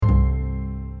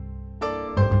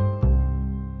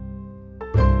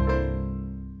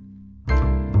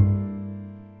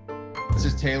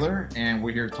is Taylor, and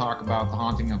we're here to talk about The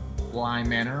Haunting of Bly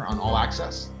Manor on All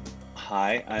Access.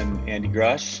 Hi, I'm Andy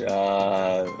Grush,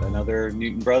 another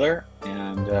Newton brother,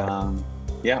 and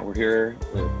we're here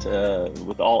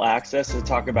with All Access to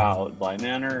talk about Bly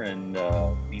Manor and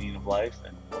meaning of life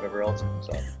and whatever else comes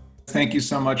up. Thank you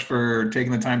so much for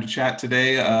taking the time to chat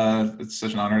today. It's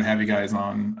such an honor to have you guys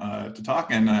on to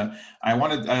talk. And I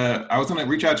was going to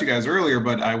reach out to you guys earlier,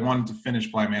 but I wanted to finish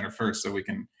Bly Manor first so we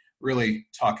can really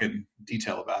talk in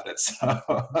detail about it. So,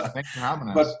 Thanks for having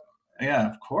us. But yeah,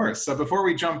 of course. So before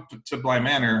we jump to Bly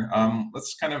Manor,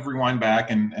 let's kind of rewind back.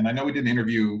 And I know we did an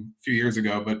interview a few years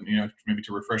ago, but maybe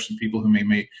to refresh some people who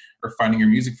may are finding your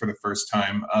music for the first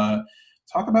time.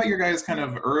 Talk about your guys' kind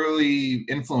of early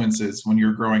influences when you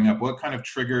were growing up. What kind of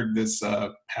triggered this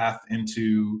path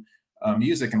into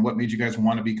music, and what made you guys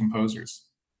want to be composers?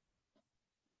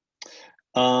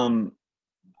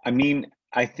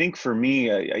 I think for me,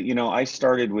 I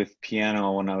started with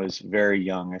piano when I was very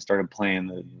young. I started playing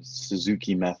the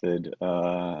Suzuki method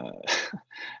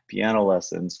piano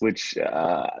lessons, which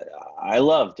I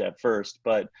loved at first,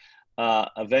 but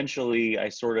eventually I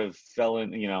sort of fell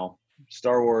in,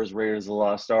 Star Wars, Raiders of the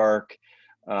Lost Ark.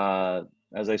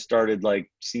 As I started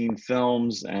seeing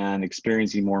films and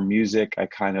experiencing more music, I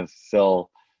kind of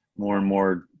fell more and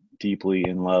more deeply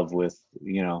in love with,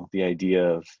 the idea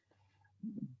of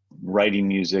writing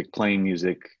music, playing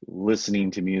music, listening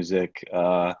to music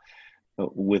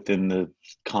within the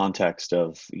context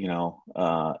of,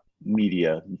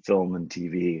 media, film and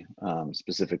TV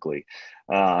specifically.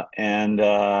 And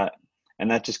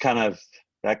that just kind of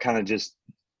just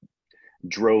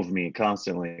drove me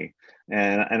constantly,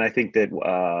 and I think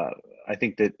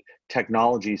that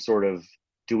technology sort of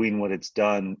doing what it's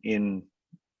done in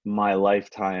my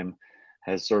lifetime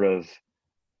has sort of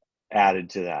added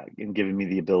to that and given me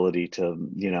the ability to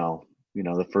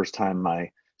the first time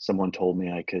someone told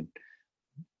me I could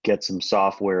get some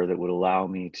software that would allow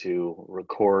me to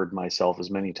record myself as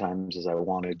many times as I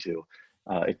wanted to,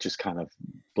 it just kind of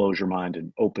blows your mind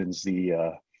and opens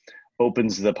the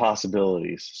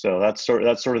possibilities. So that's sort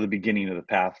of the beginning of the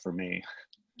path for me.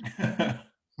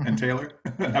 And Taylor,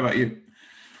 how about you?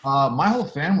 My whole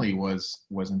family was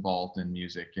involved in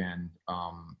music, and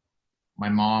my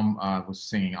mom was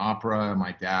singing opera.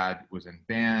 My dad was in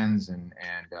bands, and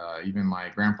even my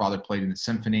grandfather played in the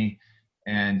symphony,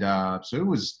 and so it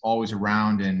was always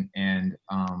around. And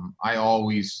I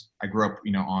grew up,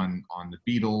 on the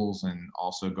Beatles, and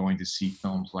also going to see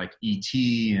films like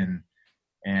E.T. and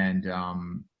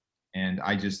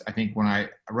I think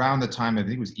around the time, I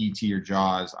think it was E.T. or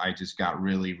Jaws, I just got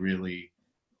really, really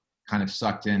kind of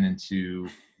sucked into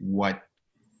what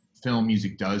film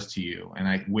music does to you,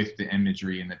 and with the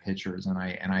imagery and the pictures, and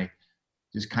I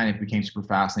just kind of became super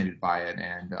fascinated by it,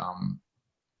 and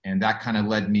that kind of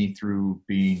led me through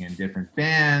being in different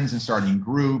bands and starting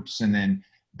groups, and then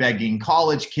begging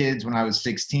college kids when I was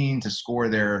 16 to score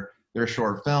their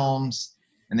short films,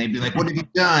 and they'd be like, "What have you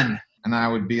done?" And I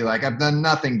would be like, "I've done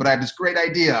nothing, but I have this great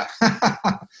idea."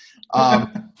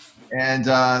 And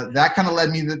that kind of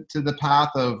led me to the path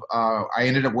of, I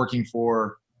ended up working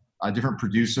for different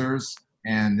producers,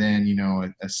 and then,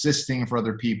 assisting for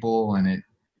other people. And it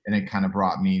kind of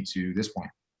brought me to this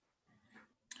point.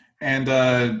 And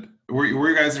where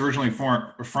you guys originally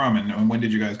from, and when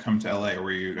did you guys come to LA?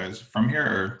 Were you guys from here,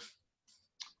 or?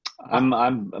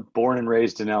 I'm born and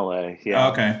raised in LA. Yeah.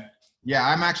 Oh, okay. Yeah,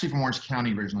 I'm actually from Orange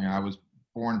County originally. I was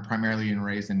born primarily and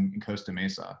raised in Costa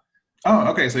Mesa. Oh,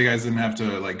 okay. So you guys didn't have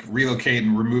to relocate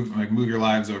and move your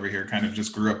lives over here. Kind of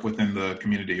just grew up within the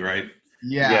community, right?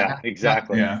 Yeah,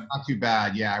 exactly. Not too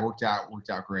bad. Yeah, it worked out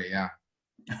great. Yeah.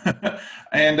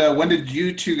 And when did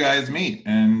you two guys meet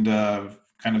and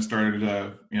kind of started?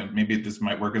 Maybe this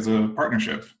might work as a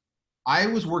partnership. I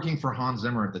was working for Hans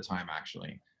Zimmer at the time,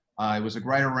 actually. It was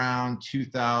right around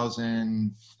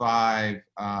 2005.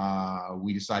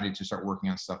 We decided to start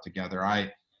working on stuff together.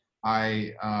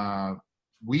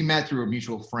 We met through a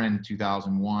mutual friend in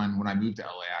 2001 when I moved to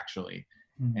LA, actually.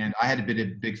 Mm-hmm. And I had been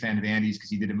a big fan of Andy's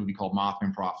because he did a movie called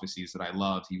Mothman Prophecies that I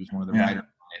loved. He was one of the writers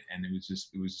on it, and it was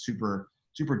super,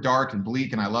 super dark and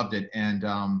bleak, and I loved it. And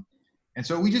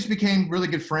so we just became really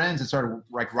good friends and started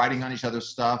writing on each other's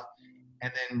stuff.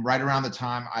 And then right around the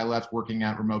time I left working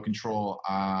at Remote Control,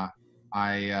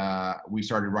 we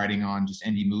started writing on just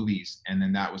indie movies, and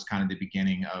then that was kind of the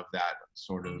beginning of that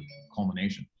sort of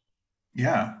culmination.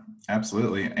 Yeah,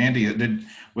 absolutely. Andy,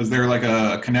 was there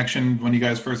a connection when you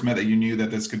guys first met that you knew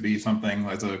that this could be something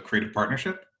as a creative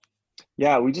partnership?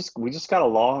 Yeah, we just got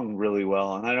along really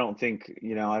well, and I don't think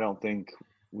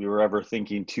we were ever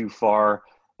thinking too far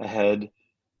ahead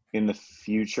in the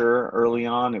future. Early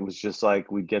on, it was just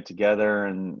like we'd get together,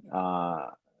 and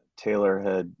Taylor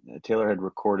had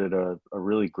recorded a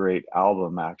really great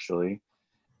album actually,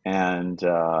 and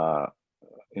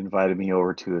invited me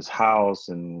over to his house,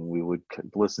 and we would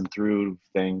listen through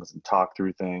things and talk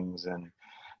through things. And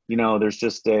there's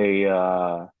just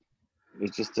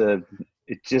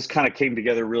it just kind of came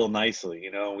together real nicely.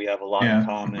 We have a lot in Yeah.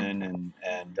 common,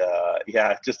 and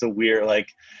yeah, just a weird, like,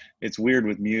 it's weird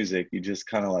with music. You just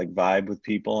kind of like vibe with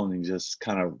people, and you just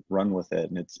kind of run with it.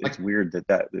 And it's weird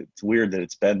that it's weird that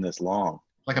it's been this long.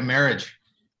 Like a marriage.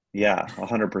 Yeah,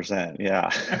 100%. Yeah.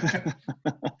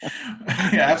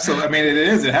 Yeah, absolutely. I mean, it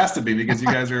is. It has to be, because you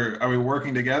guys are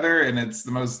working together, and it's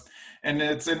the most, and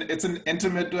it's an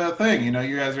intimate thing.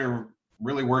 You guys are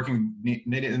really working in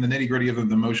the nitty gritty of the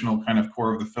emotional kind of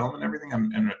core of the film and everything.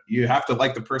 And you have to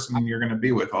like the person you're going to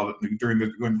be with during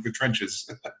the trenches.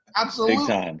 Absolutely. Big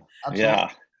time. Absolutely.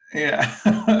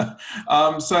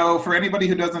 Yeah. So for anybody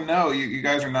who doesn't know, you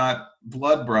guys are not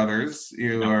blood brothers.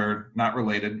 You are not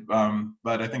related.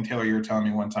 But I think, Taylor, you were telling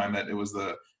me one time that it was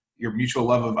your mutual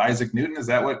love of Isaac Newton. Is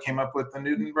that what came up with the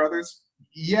Newton brothers?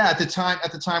 Yeah, at the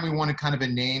time we wanted kind of a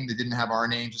name that didn't have our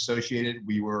names associated.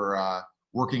 We were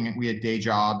working, we had day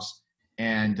jobs,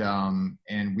 and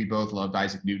we both loved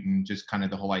Isaac Newton, just kind of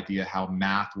the whole idea how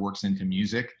math works into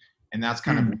music. And that's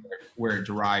kind of where it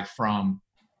derived from.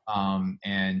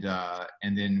 And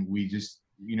then we just,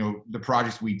 the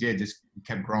projects we did just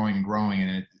kept growing and growing,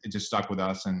 and it just stuck with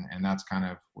us. And that's kind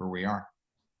of where we are.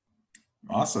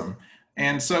 Awesome.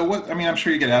 And so I'm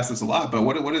sure you get asked this a lot, but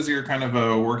what is your kind of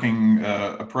a working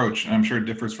approach? And I'm sure it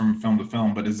differs from film to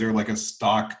film, but is there like a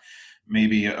stock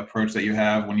maybe approach that you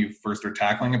have when you first are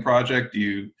tackling a project? Do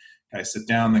you guys sit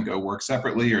down and go work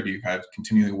separately, or do you guys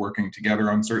continually working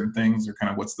together on certain things, or kind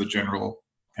of what's the general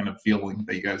kind of feeling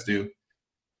that you guys do?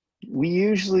 We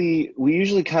usually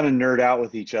kind of nerd out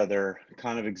with each other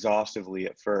kind of exhaustively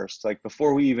at first. Like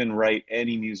before we even write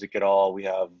any music at all, we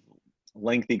have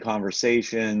lengthy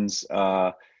conversations.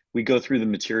 We go through the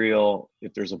material.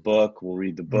 If there's a book, we'll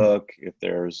read the book. If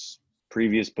there's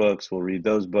previous books, we'll read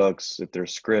those books. If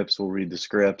there's scripts, we'll read the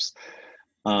scripts.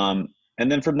 And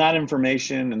then from that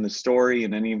information and the story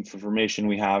and any information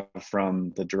we have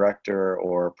from the director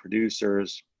or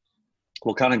producers,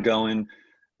 we'll kind of go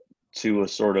into a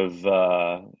sort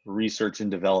of research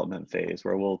and development phase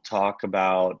where we'll talk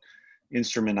about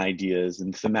instrument ideas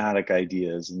and thematic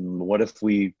ideas, and what if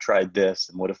we tried this,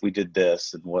 and what if we did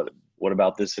this, and what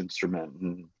about this instrument.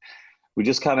 And we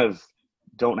just kind of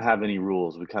don't have any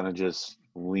rules. We kind of just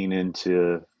lean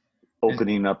into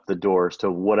opening up the doors to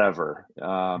whatever.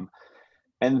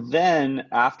 And then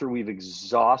after we've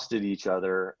exhausted each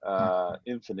other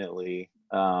infinitely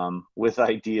with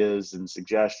ideas and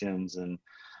suggestions and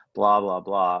blah, blah,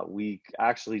 blah, we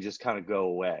actually just kind of go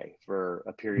away for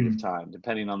a period of time,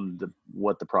 depending on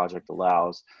what the project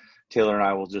allows. Taylor and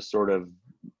I will just sort of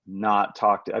not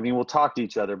talk we'll talk to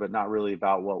each other, but not really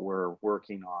about what we're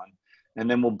working on. And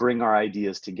then we'll bring our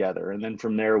ideas together. And then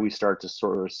from there, we start to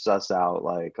sort of suss out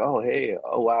like, oh, hey,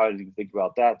 oh, wow, I didn't think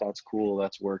about that. That's cool.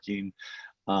 That's working.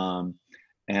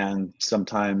 And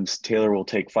sometimes Taylor will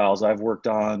take files I've worked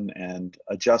on and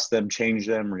adjust them, change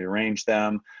them, rearrange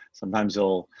them. Sometimes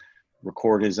he'll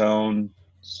record his own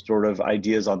sort of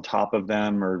ideas on top of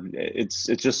them, or it's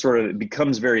just sort of, it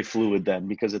becomes very fluid then,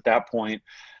 because at that point,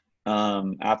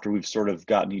 after we've sort of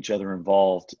gotten each other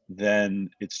involved, then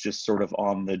it's just sort of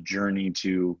on the journey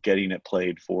to getting it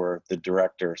played for the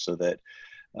director, so that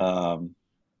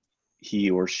he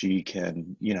or she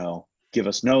can, give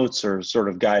us notes or sort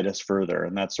of guide us further.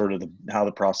 And that's sort of how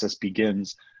the process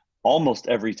begins almost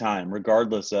every time,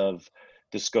 regardless of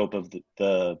the scope of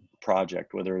the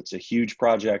project, whether it's a huge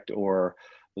project or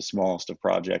the smallest of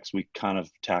projects. We kind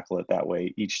of tackle it that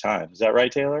way each time. Is that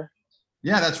right, Taylor?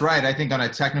 Yeah, that's right. I think on a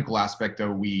technical aspect,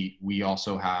 though, we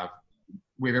also have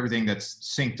everything that's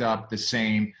synced up the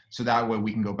same, so that way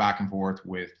we can go back and forth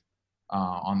with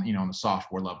on the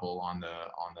software level, on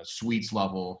the suites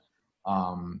level,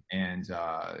 and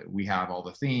we have all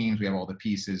the themes, we have all the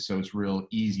pieces, so it's real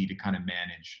easy to kind of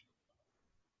manage.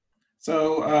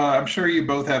 So I'm sure you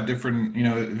both have different,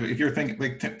 if you're thinking,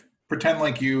 pretend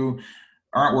like you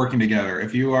aren't working together.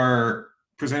 If you are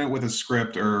presented with a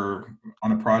script or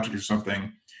on a project or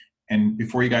something, and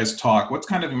before you guys talk, what's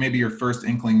kind of maybe your first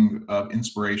inkling of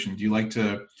inspiration? Do you like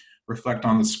to reflect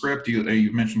on the script?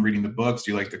 You mentioned reading the books.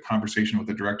 Do you like the conversation with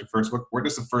the director first? Where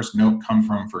does the first note come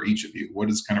from for each of you? What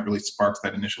is kind of really sparks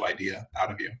that initial idea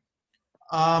out of you?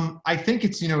 I think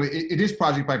it's, it is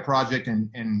project by project,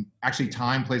 and actually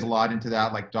time plays a lot into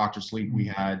that. Like Dr. Sleep, we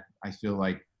had, I feel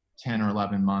like 10 or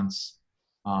 11 months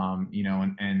You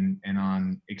know, and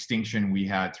on Extinction we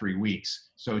had 3 weeks.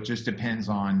 So it just depends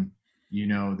on, you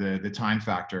know, the time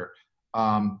factor.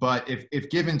 But if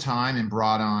given time and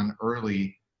brought on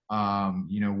early,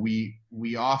 you know,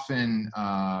 we often,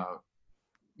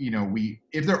 you know,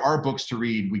 if there are books to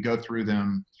read, we go through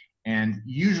them, and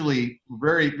usually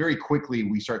very, very quickly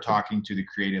we start talking to the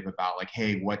creative about like,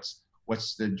 hey,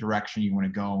 what's the direction you want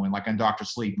to go? And like on Dr.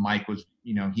 Sleep, Mike was,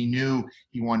 you know, he knew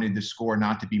he wanted the score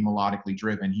not to be melodically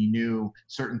driven. He knew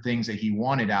certain things that he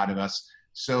wanted out of us.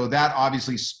 So that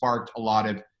obviously sparked a lot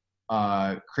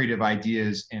of creative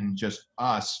ideas in just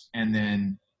us. And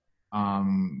then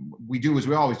we do as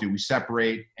we always do. We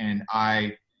separate, and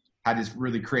I had this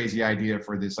really crazy idea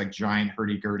for this like giant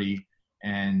hurdy-gurdy,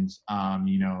 and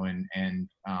you know, and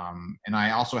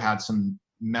I also had some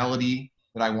melody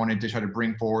that I wanted to try to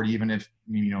bring forward, even if,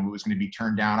 you know, it was going to be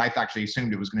turned down. I actually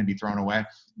assumed it was going to be thrown away,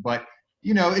 but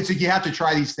you know, it's like you have to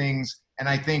try these things. And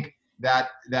I think that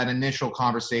initial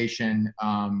conversation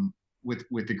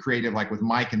with the creative, like with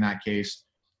Mike in that case,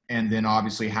 and then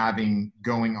obviously diving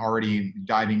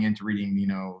into reading, you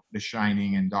know, The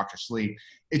Shining and Dr. Sleep,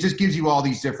 it just gives you all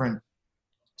these different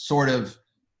sort of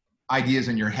ideas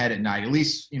in your head at night. At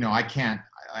least, you know, I can't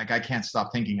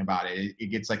stop thinking about it. It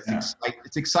gets like,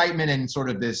 it's excitement and sort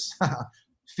of this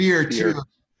fear too.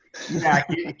 Yeah,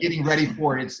 getting ready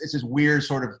for it. It's this weird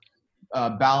sort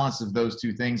of balance of those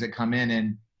two things that come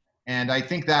in, and I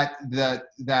think that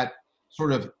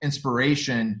sort of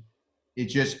inspiration, it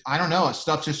just, I don't know,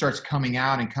 stuff just starts coming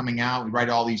out. We write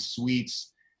all these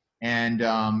suites, and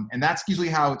that's usually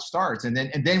how it starts. And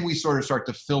then we sort of start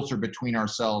to filter between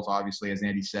ourselves, obviously, as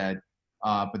Andy said.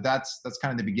 But that's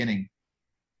kind of the beginning.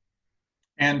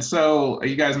 And so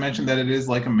you guys mentioned that it is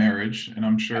like a marriage, and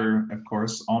I'm sure, of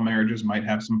course, all marriages might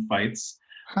have some fights.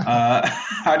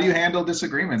 How do you handle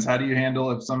disagreements? How do you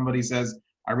handle if somebody says,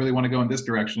 I really want to go in this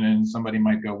direction, and somebody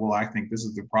might go, well, I think this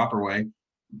is the proper way.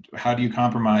 How do you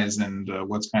compromise, and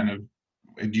what's kind of,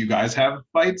 do you guys have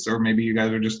fights, or maybe you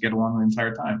guys are just get along the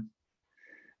entire time?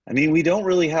 I mean, we don't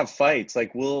really have fights.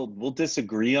 Like we'll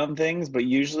disagree on things, but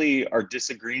usually our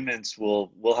disagreements we'll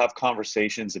have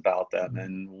conversations about them,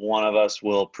 and one of us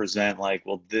will present like,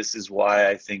 well, this is why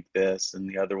I think this, and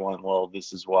the other one, well,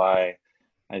 this is why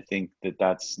I think that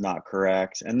that's not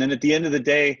correct. And then at the end of the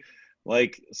day,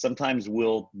 like sometimes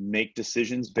we'll make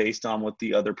decisions based on what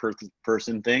the other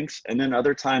person thinks, and then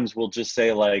other times we'll just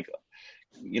say like,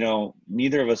 you know,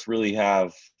 neither of us really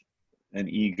have an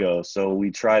ego, so we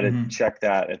try to check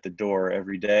that at the door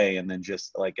every day. And then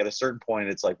just like at a certain point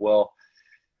it's like, well,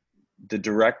 the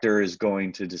director is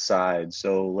going to decide,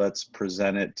 so let's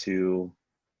present it to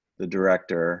the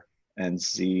director and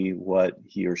see what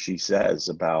he or she says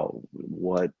about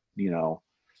what, you know,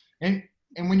 and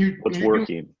when you're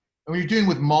working. When you're dealing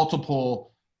with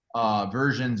multiple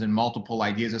versions and multiple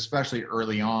ideas, especially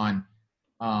early on,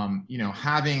 you know,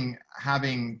 having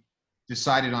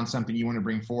decided on something you want to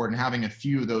bring forward and having a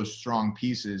few of those strong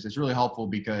pieces is really helpful,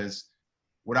 because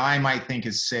what I might think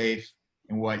is safe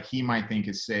and what he might think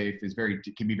is safe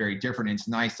can be very different. It's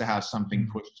nice to have something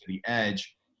pushed to the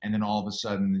edge, and then all of a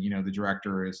sudden, you know, the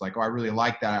director is like, oh, I really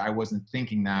like that. I wasn't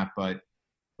thinking that, but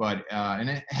and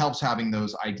it helps having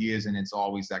those ideas, and it's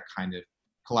always that kind of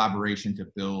collaboration to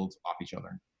build off each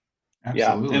other.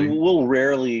 Absolutely. Yeah, and we'll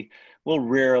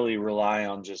rarely rely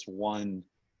on just one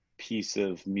piece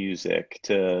of music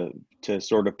to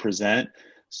sort of present.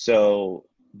 So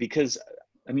because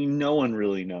I mean, no one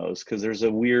really knows, because there's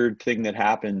a weird thing that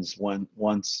happens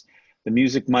once the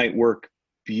music might work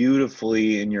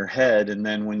beautifully in your head, and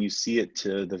then when you see it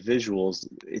to the visuals,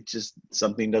 it just,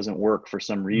 something doesn't work for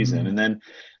some reason. And then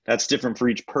that's different for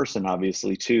each person,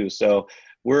 obviously, too. So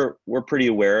we're pretty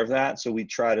aware of that. So we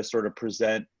try to sort of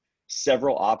present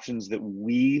several options that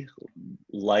we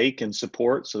like and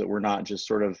support, so that we're not just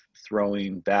sort of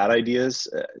throwing bad ideas,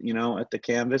 you know, at the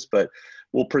canvas, but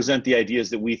we'll present the ideas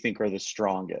that we think are the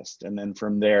strongest. And then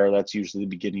from there, that's usually the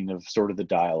beginning of sort of the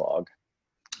dialogue.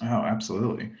 Oh,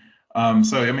 absolutely.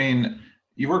 So, I mean,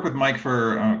 you work with Mike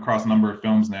for across a number of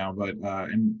films now, but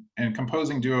and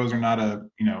composing duos are not a,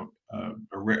 you know,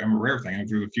 a rare thing.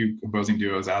 There's a few composing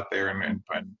duos out there and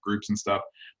groups and stuff,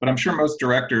 but I'm sure most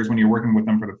directors, when you're working with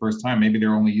them for the first time, maybe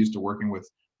they're only used to working with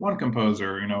one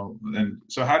composer, you know. And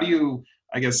so how do you,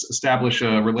 I guess, establish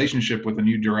a relationship with a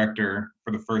new director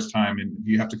for the first time? And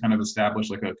do you have to kind of establish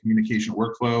like a communication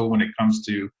workflow when it comes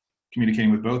to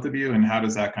communicating with both of you? And how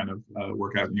does that kind of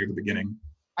work out near the beginning?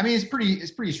 I mean, it's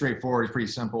pretty straightforward. It's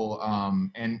pretty simple.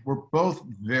 And we're both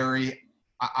very,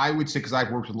 I would say, because I've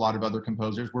worked with a lot of other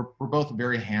composers, we're both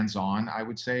very hands-on, I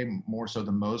would say, more so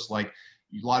than most. Like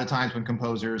a lot of times when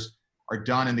composers are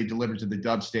done and they deliver to the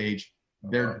dub stage,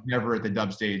 they're never at the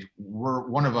dub stage.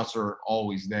 One of us are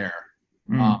always there,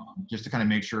 just to kind of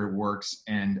make sure it works.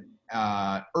 And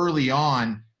early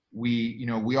on,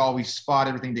 we always spot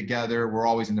everything together. We're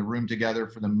always in the room together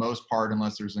for the most part,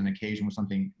 unless there's an occasion where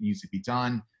something needs to be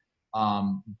done.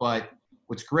 But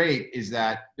what's great is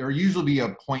that there will usually be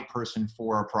a point person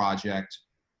for a project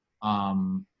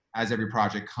as every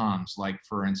project comes. Like,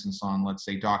 for instance, on, let's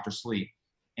say, Dr. Sleep,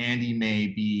 Andy may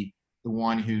be the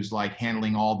one who's like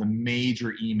handling all the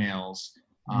major emails,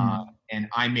 and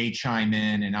I may chime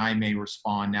in and I may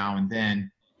respond now and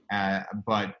then,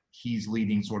 but he's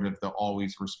leading sort of the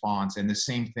always response. And the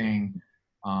same thing,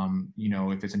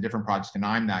 if it's a different project and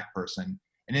I'm that person.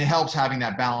 And it helps having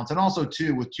that balance. And also,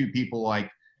 too, with two people, like,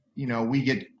 we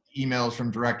get emails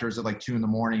from directors at like 2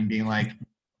 a.m. being like,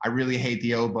 I really hate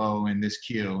the oboe in this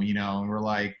cue, and we're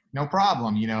like, no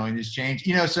problem, and just change,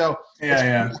 so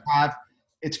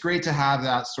it's great to have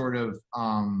that sort of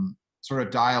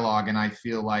dialogue. And I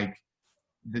feel like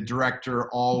the director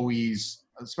always,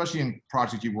 especially in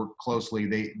projects you work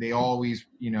closely, they always,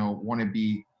 want to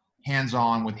be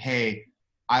hands-on with, hey,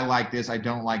 I like this, I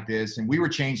don't like this. And we were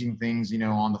changing things,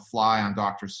 on the fly on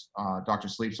Dr.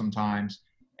 Sleep sometimes.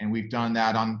 And we've done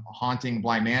that on Haunting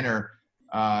Bly Manor.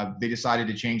 They decided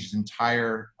to change this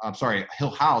entire,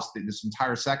 Hill House, this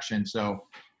entire section. So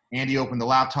Andy opened the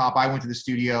laptop, I went to the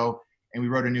studio, and we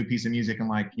wrote a new piece of music in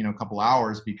like, a couple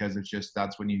hours, because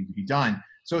that's what needed to be done.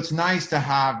 So it's nice to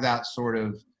have that sort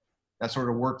of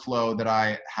workflow that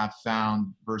I have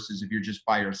found, versus if you're just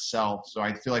by yourself. So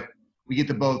I feel like we get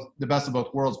the best of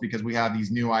both worlds, because we have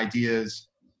these new ideas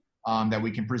that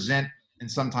we can present, and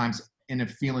sometimes in a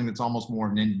feeling that's almost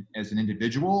more as an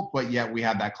individual, but yet we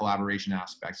have that collaboration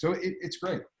aspect. So it's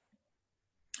great.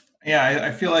 Yeah,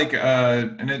 I feel like,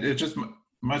 and it just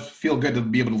must feel good to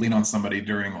be able to lean on somebody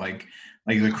during like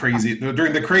the crazy,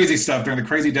 during the crazy stuff, during the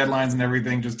crazy deadlines and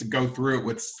everything, just to go through it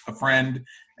with a friend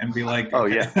and be like, oh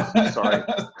yeah, sorry.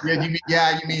 You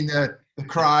mean the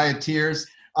cry and tears.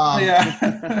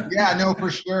 Yeah, no, for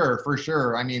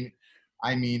sure. I mean,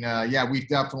 we've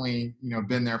definitely,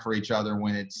 been there for each other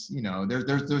when it's,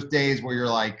 there's days where you're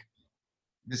like,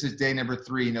 this is day number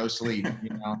 3, no sleep,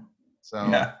 so.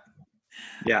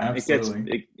 Yeah,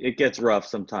 it gets rough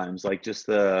sometimes. Like just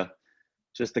the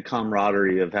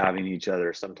camaraderie of having each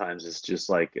other sometimes is just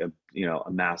like a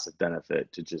massive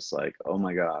benefit to just like, oh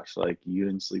my gosh, like you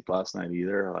didn't sleep last night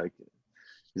either. Like,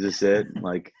 is this it?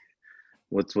 Like,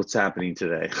 what's happening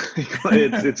today?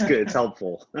 It's good. It's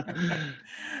helpful.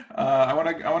 I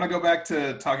want to go back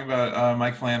to talking about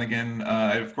Mike Flanagan.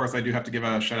 Of course, I do have to give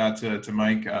a shout out to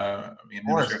Mike. Me and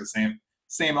him share the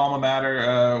same alma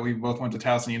mater. We both went to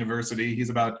Towson University. He's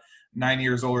about 9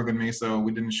 years older than me, so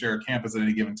we didn't share a campus at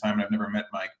any given time. And I've never met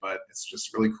Mike, but it's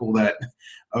just really cool that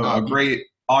a great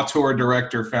auteur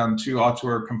director found 2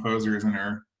 auteur composers and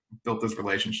built this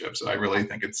relationship. So I really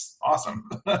think it's awesome.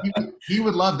 he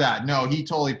would love that. No, he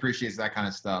totally appreciates that kind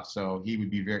of stuff. So he would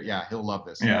be he'll love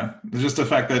this. Yeah, just the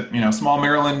fact that small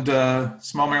Maryland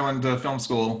film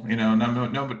school. No,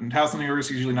 but Towson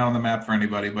University is usually not on the map for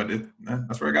anybody, but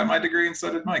that's where I got my degree, and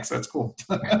so did Mike. So that's cool.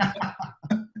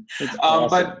 It's awesome.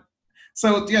 But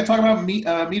so yeah, talk about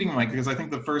meeting Mike, because I think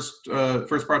the first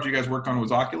project you guys worked on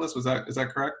was Oculus. Is that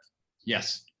correct?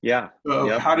 Yes. Yeah.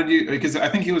 So how did you? Because I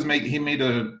think he made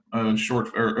a short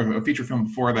or a feature film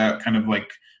before that, kind of like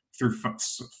through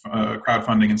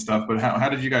crowdfunding and stuff. But how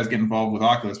did you guys get involved with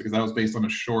Oculus? Because that was based on a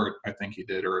short, I think he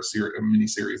did, or a mini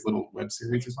series, little web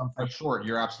series or something. A short.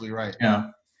 You're absolutely right.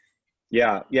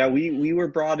 Yeah. We were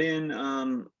brought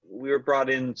in. We were brought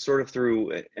in sort of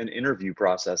through an interview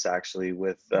process, actually,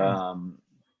 with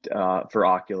for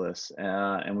Oculus,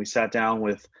 and we sat down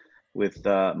with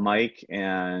Mike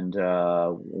and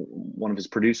one of his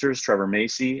producers, Trevor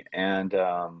Macy, and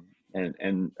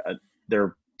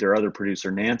their other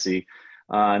producer, Nancy.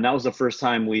 And that was the first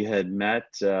time we had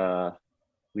met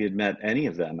any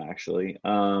of them, actually.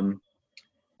 And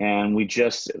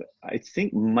I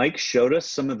think Mike showed us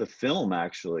some of the film,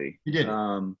 actually. He did.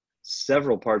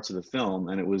 Several parts of the film,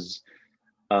 and it was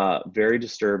very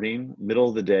disturbing. Middle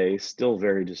of the day, still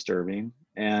very disturbing.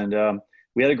 And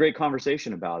we had a great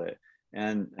conversation about it,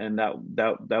 and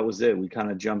that was it. We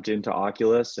kind of jumped into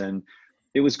Oculus, and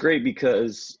it was great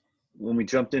because when we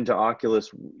jumped into Oculus,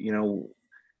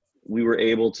 we were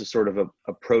able to sort of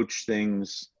approach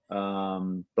things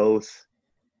both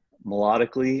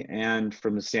melodically and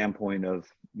from the standpoint of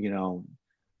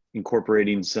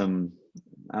incorporating some,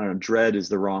 I don't know, dread is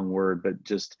the wrong word, but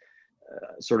just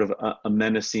sort of a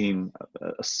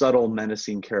subtle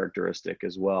menacing characteristic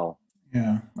as well.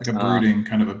 Yeah, like a brooding,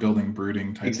 kind of a building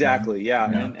brooding type. Exactly. Thing.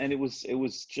 Yeah. And it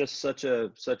was just such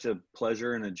a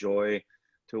pleasure and a joy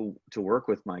to work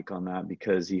with Mike on that,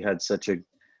 because he had such a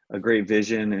great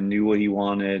vision and knew what he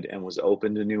wanted and was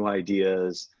open to new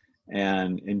ideas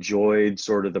and enjoyed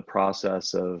sort of the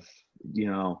process of,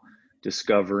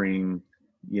 discovering,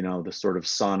 the sort of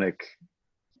sonic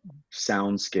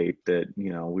soundscape that,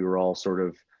 we were all sort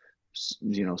of,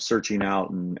 searching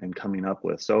out and coming up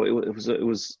with. So it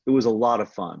was a lot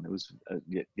of fun. It was,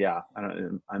 yeah,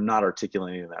 I'm not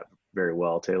articulating that very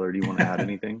well. Taylor, do you want to add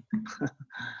anything?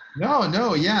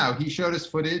 No, yeah. He showed us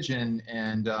footage and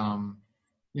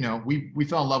we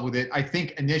fell in love with it. I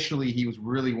think initially he was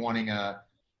really wanting a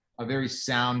very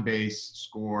sound-based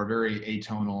score, very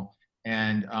atonal.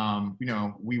 And,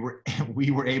 we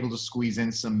were able to squeeze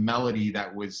in some melody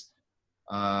that was,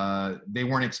 they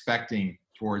weren't expecting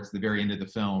towards the very end of the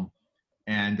film.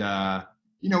 And,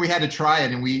 we had to try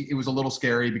it, and it was a little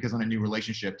scary because on a new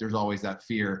relationship, there's always that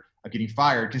fear of getting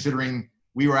fired, considering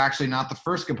we were actually not the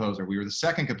first composer. We were the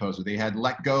second composer. They had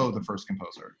let go of the first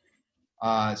composer.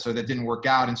 So that didn't work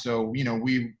out. And so, we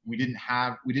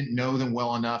didn't know them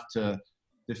well enough to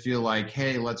feel like,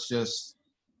 hey, let's just,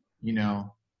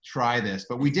 try this.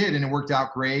 But we did, and it worked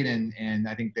out great. And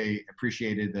I think they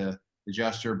appreciated the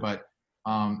gesture. But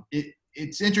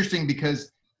it's interesting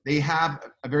because they have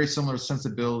a very similar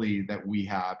sensibility that we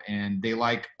have, and they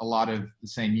like a lot of the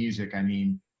same music. I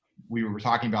mean, we were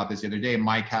talking about this the other day.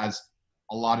 Mike has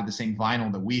a lot of the same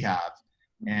vinyl that we have,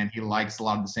 and he likes a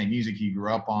lot of the same music he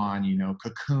grew up on,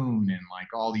 Cocoon and like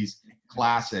all these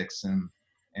classics. And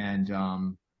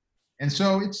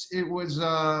so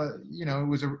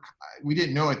we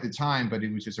didn't know at the time, but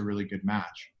it was just a really good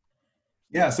match.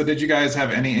 Yeah. So did you guys have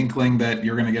any inkling that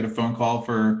you're going to get a phone call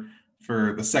for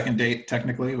the second date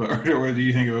technically? Or do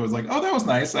you think it was like, oh, that was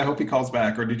nice, I hope he calls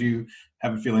back? Or did you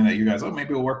have a feeling that you guys,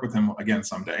 maybe we'll work with him again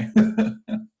someday?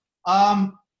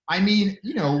 I mean,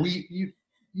 you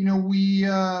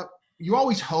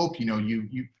always hope,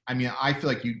 I feel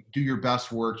like you do your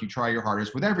best work, you try your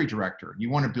hardest with every director.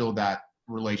 You want to build that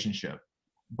relationship,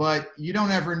 but you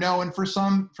don't ever know. And for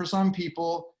some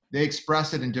people, they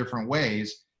express it in different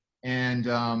ways. And,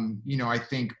 I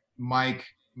think Mike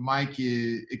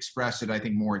expressed it, I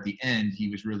think, more at the end. He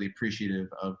was really appreciative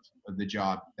of the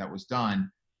job that was done.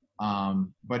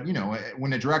 But,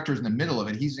 when a director's in the middle of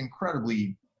it,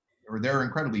 they're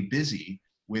incredibly busy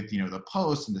with, the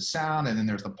post and the sound, and then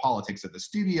there's the politics of the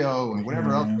studio and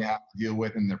whatever else they have to deal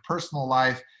with in their personal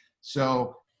life.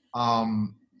 So,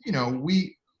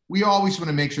 we always want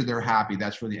to make sure they're happy.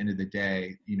 That's really the end of the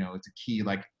day. It's a key,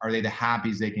 like, are they the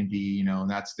happiest they can be?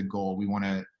 That's the goal. We want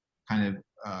to kind of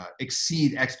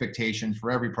exceed expectations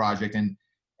for every project.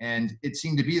 And it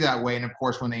seemed to be that way. And of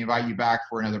course, when they invite you back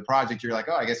for another project, you're like,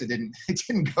 oh, I guess it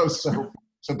didn't go so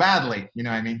badly. You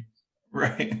know what I mean?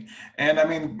 Right. And I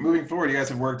mean, moving forward, you guys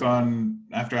have worked on,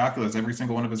 after Oculus, every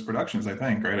single one of his productions, I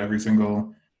think, right? Every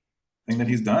single thing that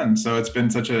he's done. So it's been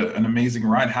such an amazing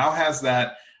ride. How has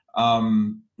that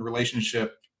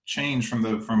relationship changed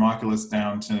from Oculus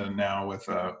down to now with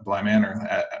Bly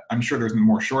Manor? I'm sure there's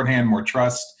more shorthand, more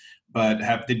trust, but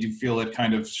did you feel it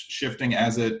kind of shifting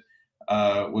as it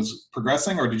was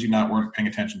progressing, or did you weren't paying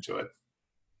attention to it?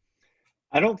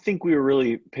 I don't think we were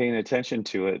really paying attention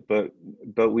to it, but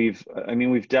we've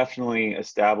definitely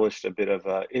established a bit of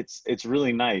it's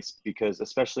really nice because,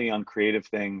 especially on creative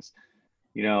things,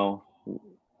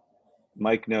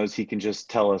 Mike knows he can just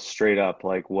tell us straight up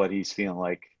like what he's feeling,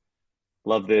 like,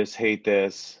 love this, hate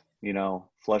this,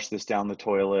 flush this down the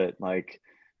toilet, like,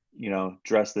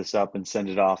 dress this up and send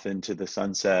it off into the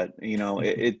sunset.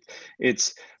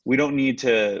 It's we don't need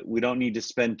to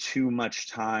spend too much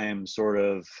time sort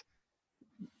of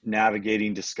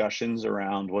navigating discussions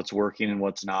around what's working and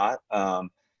what's not.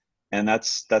 And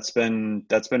that's been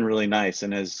really nice.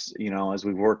 And as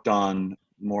we've worked on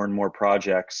more and more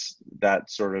projects,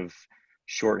 that sort of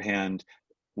shorthand,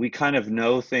 we kind of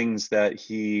know things that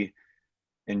he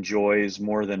enjoys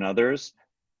more than others,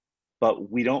 but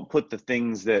we don't put the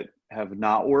things that have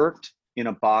not worked in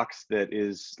a box that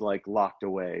is like locked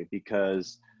away,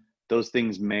 because those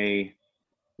things may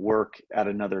work at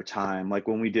another time. Like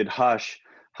when we did Hush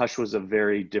was a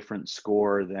very different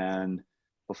score than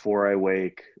Before I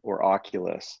Wake or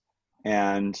Oculus.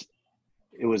 And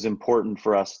it was important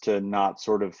for us to not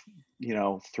sort of,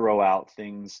 throw out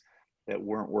things that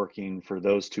weren't working for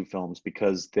those two films,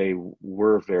 because they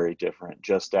were very different.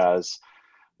 Just as,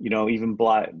 even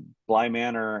Bly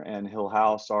Manor and Hill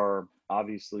House are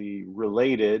obviously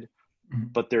related,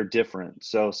 but they're different.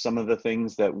 So some of the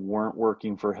things that weren't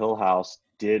working for Hill House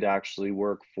did actually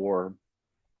work for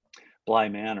Bly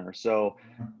Manor. So,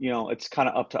 it's kind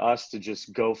of up to us to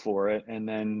just go for it. And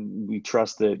then we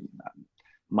trust that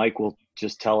Mike will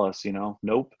just tell us,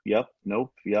 nope, yep,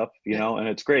 nope, yep, and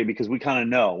it's great because we kind of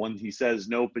know when he says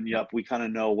nope and yep, we kind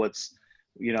of know what's,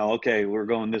 okay, we're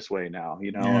going this way now,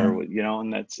 Yeah. or,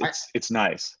 and it's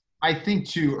nice. I think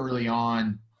too, early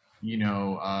on,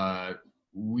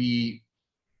 we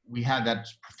had that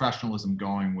professionalism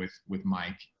going with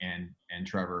Mike and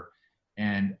Trevor.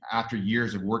 And after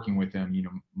years of working with him,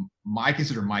 I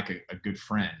consider Mike a good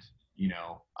friend.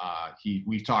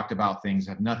 We've talked about things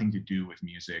that have nothing to do with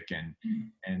music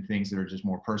and things that are just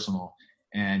more personal.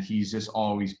 And he's just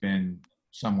always been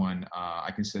someone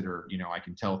I consider, I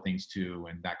can tell things to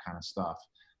and that kind of stuff.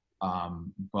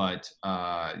 But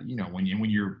when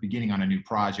you're beginning on a new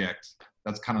project,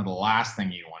 that's kind of the last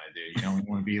thing you want to do. You don't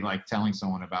want to be like telling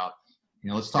someone about,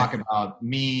 let's talk about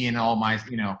me and all my,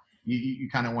 you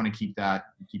kind of want to keep it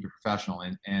professional.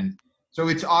 And so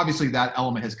it's obviously that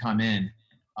element has come in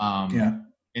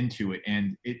into it.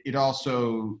 And it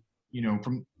also,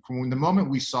 from the moment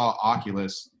we saw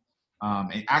Oculus,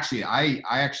 and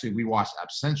actually we watched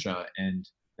Absentia, and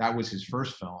that was his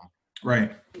first film.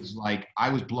 Right. It was like,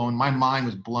 my mind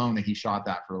was blown that he shot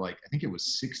that for I think it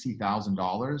was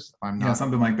 $60,000. If I'm not. Yeah,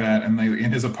 something like that. And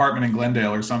in his apartment in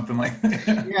Glendale or something like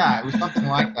that. Yeah, it was something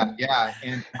like that. Yeah.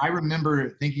 And I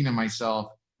remember thinking to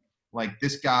myself, like,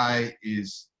 this guy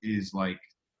is like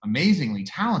amazingly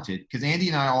talented, because Andy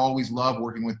and I always love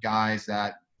working with guys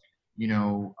that,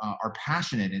 are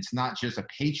passionate. It's not just a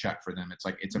paycheck for them. It's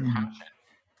like, it's a passion.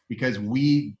 Because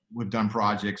we've done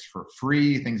projects for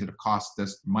free, things that have cost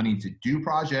us money to do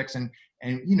projects, and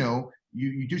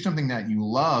you do something that you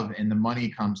love, and the money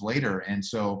comes later. And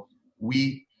so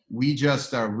we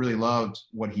just really loved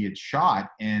what he had shot,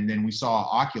 and then we saw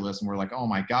Oculus, and we're like, oh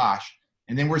my gosh!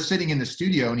 And then we're sitting in the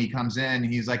studio, and he comes in, and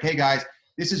he's like, hey guys,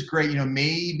 this is great.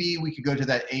 Maybe we could go to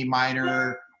that A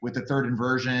minor with the third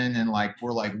inversion, and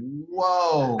we're like,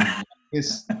 whoa,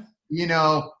 this. We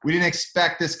didn't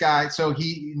expect this guy. So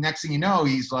next thing you know,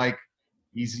 he's like,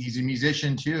 he's a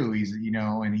musician too. He's,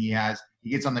 and he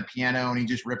gets on the piano and he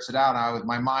just rips it out.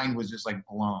 My mind was just like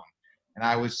blown, and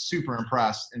I was super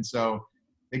impressed. And so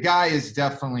the guy is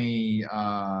definitely,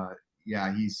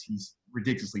 he's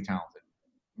ridiculously talented.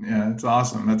 Yeah, it's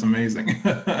awesome. That's amazing.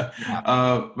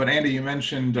 But Andy, you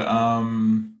mentioned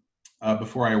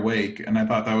Before I Wake, and I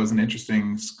thought that was an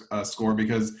interesting score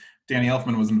because Danny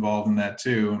Elfman was involved in that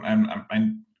too.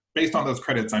 I'm based on those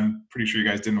credits, I'm pretty sure you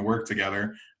guys didn't work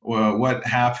together. Well, what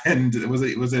happened? Was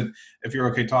it, if you're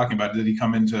okay talking about it, did he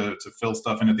come in to fill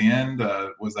stuff in at the end?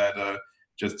 Was that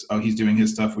just, he's doing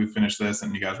his stuff, we finished this,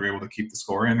 and you guys were able to keep the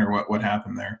score in, or what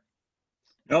happened there?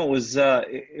 No,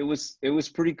 it was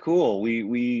pretty cool.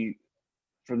 We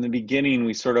from the beginning,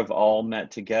 we sort of all met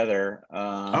together.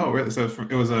 Oh, really? So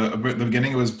it was the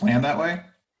beginning, it was planned that way?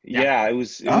 Yeah, it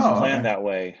was planned that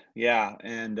way. Yeah.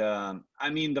 And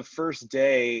the first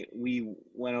day we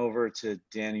went over to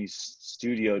Danny's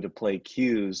studio to play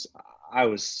cues, I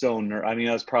was so nervous.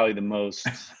 I was probably the most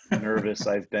nervous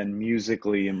I've been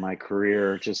musically in my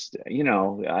career. Just,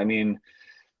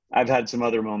 I've had some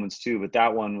other moments too, but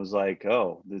that one was like,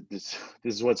 oh, this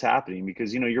is what's happening,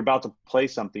 because, you're about to play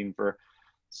something for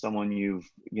someone you've,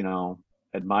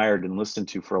 admired and listened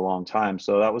to for a long time.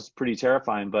 So that was pretty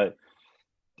terrifying, but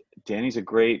Danny's a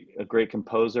great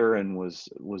composer, and was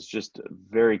just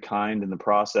very kind in the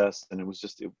process. And it was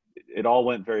just, it all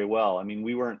went very well.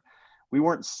 We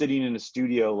weren't sitting in a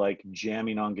studio like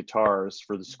jamming on guitars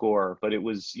for the score, but it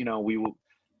was,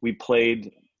 we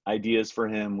played ideas for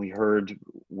him. We heard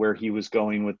where he was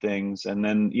going with things. And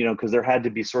then, cause there had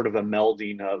to be sort of a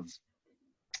melding of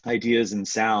ideas and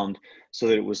sound so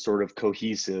that it was sort of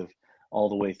cohesive all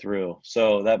the way through.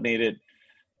 So that made it,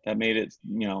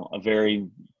 a very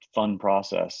fun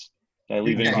process. Did I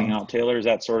leave anything out, Taylor?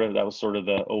 That was sort of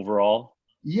the overall?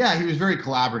 Yeah, he was very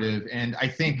collaborative. And I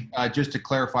think just to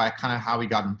clarify kind of how he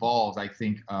got involved, I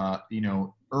think,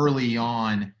 early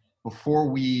on, while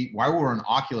we were on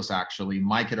Oculus, actually,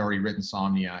 Mike had already written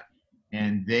Somnia,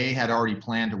 and they had already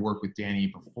planned to work with Danny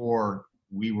before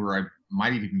we were, I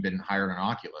might have even been hired on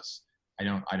Oculus. I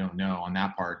don't know on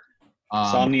that part.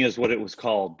 Somnia is what it was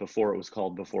called before it was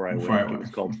called Before I Wake. It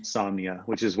was called Somnia,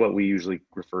 which is what we usually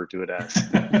refer to it as.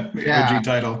 The OG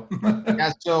title.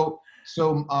 Yeah.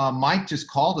 So Mike just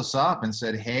called us up and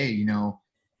said, hey,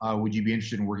 would you be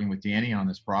interested in working with Danny on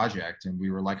this project? And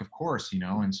we were like, of course,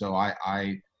 and so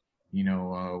I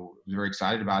was very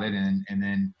excited about it. And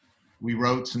then we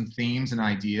wrote some themes and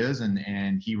ideas,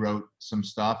 and he wrote some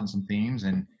stuff and some themes,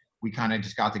 and we kind of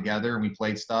just got together and we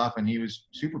played stuff, and he was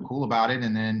super cool about it.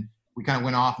 And then we kind of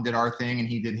went off and did our thing, and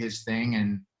he did his thing.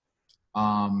 And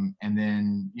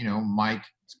then, Mike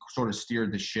sort of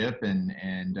steered the ship, and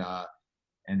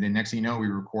And then next thing you know, we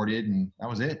recorded, and that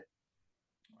was it.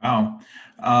 Wow.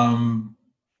 I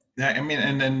mean,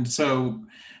 and then so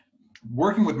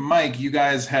working with Mike, you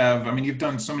guys have, I mean, you've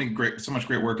done so much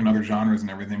great work in other genres and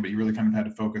everything, but you really kind of had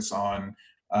to focus on,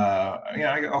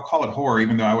 I'll call it horror,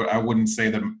 even though I wouldn't say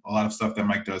that a lot of stuff that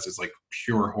Mike does is like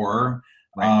pure horror.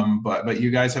 Right. But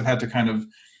you guys have had to kind of,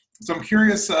 so I'm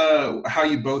curious how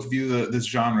you both view this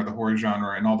genre, the horror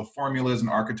genre, and all the formulas and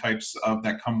archetypes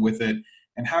that come with it,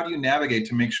 and how do you navigate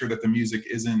to make sure that the music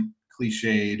isn't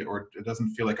cliched or it doesn't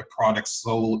feel like a product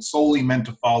solely meant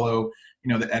to follow,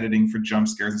 the editing for jump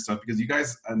scares and stuff? Because you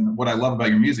guys, and what I love about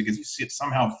your music is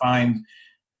somehow find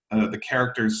the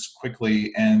characters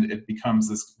quickly, and it becomes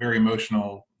this very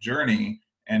emotional journey,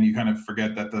 and you kind of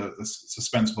forget that the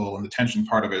suspenseful and the tension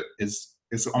part of it is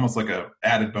almost like a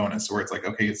added bonus, where it's like,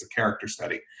 okay, it's a character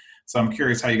study. So I'm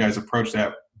curious how you guys approach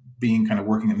that, being kind of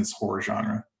working in this horror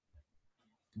genre.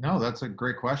 No, that's a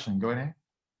great question. Go ahead.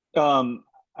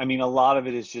 I mean, a lot of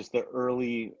it is just the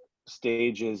early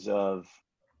stages of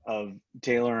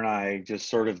Taylor and I just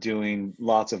sort of doing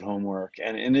lots of homework.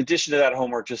 And in addition to that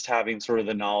homework, just having sort of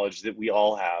the knowledge that we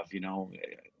all have,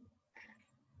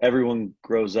 everyone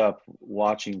grows up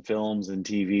watching films and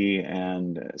TV.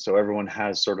 And so everyone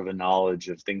has sort of a knowledge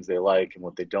of things they like and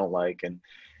what they don't like. And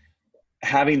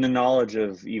having the knowledge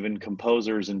of even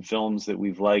composers and films that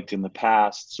we've liked in the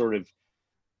past sort of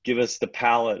give us the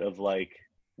palette of like,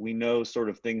 we know sort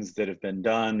of things that have been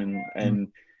done,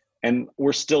 and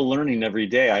we're still learning every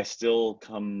day. I still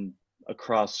come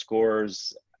across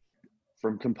scores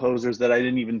from composers that I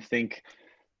didn't even think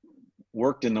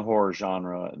worked in the horror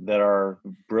genre that are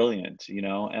brilliant,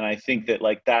 and I think that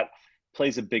like that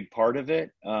plays a big part of it.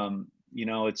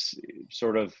 It's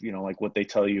sort of, like what they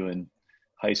tell you in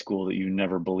high school that you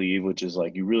never believe, which is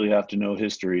like, you really have to know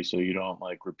history so you don't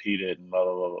like repeat it and blah,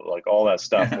 blah, blah, blah, like all that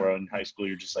stuff. Yeah. Where in high school,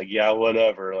 you're just like, yeah,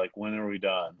 whatever. Like, when are we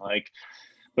done? Like,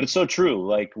 but it's so true.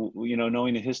 Like,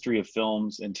 knowing the history of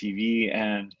films and TV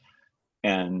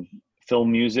and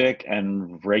film music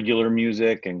and regular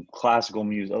music and classical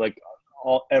music, like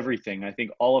everything. I think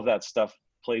all of that stuff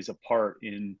plays a part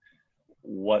in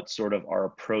what sort of our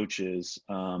approach is,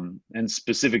 and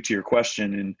specific to your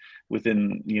question, and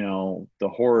within the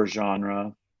horror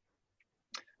genre,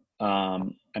 I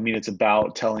mean, it's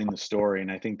about telling the story,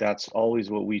 and I think that's always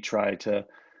what we try to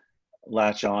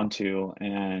latch onto,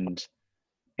 and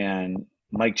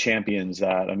Mike champions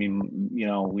that. I mean,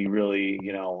 we really,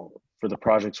 for the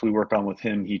projects we work on with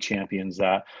him, he champions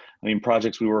that. I mean,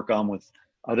 projects we work on with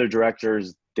other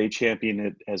directors, they champion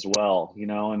it as well,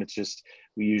 and it's just,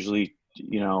 we usually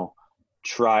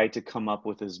try to come up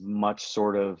with as much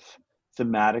sort of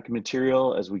thematic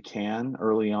material as we can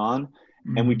early on.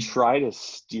 Mm-hmm. And we try to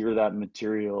steer that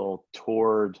material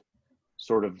toward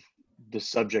sort of the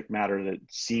subject matter that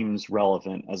seems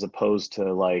relevant, as opposed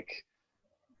to like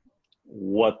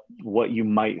what you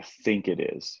might think it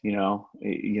is.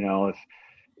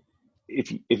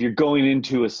 If you're going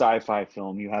into a sci-fi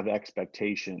film, you have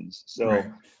expectations. So right.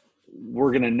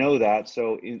 We're going to know that.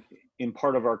 So in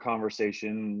part of our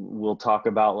conversation, we'll talk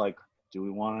about like, do we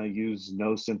want to use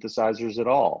no synthesizers at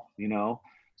all,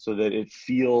 so that it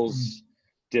feels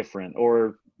different,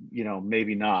 or,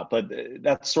 maybe not. But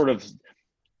that's sort of,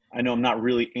 I know I'm not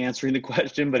really answering the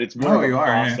question, but it's more of a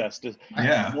process.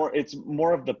 Yeah. It's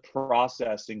more of the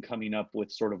process in coming up with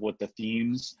sort of what the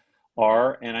themes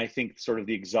are. And I think sort of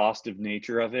the exhaustive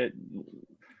nature of it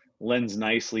lends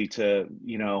nicely to,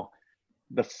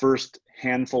 the first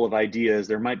handful of ideas.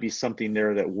 There might be something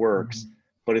there that works,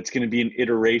 but it's going to be an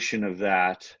iteration of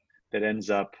that ends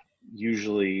up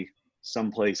usually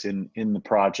someplace in the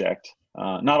project.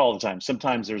 Not all the time.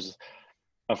 Sometimes there's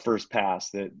a first pass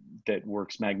that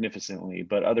works magnificently,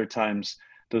 but other times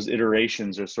those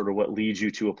iterations are sort of what leads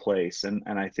you to a place. And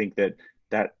I think that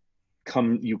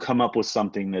you come up with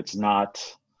something that's not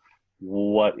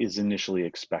what is initially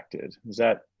expected. Does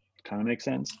that kind of make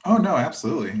sense? Oh no,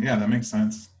 absolutely. Yeah, that makes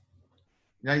sense.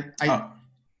 I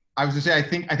was gonna say, I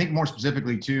think more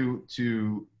specifically to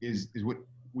is what,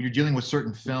 when you're dealing with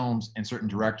certain films and certain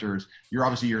directors, you're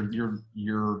obviously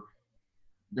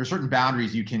there's certain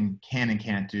boundaries you can and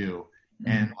can't do.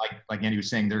 And like Andy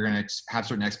was saying, they're going to have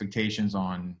certain expectations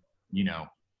on,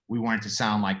 we want it to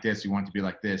sound like this, we want it to be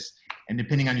like this. And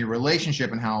depending on your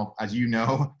relationship and how, as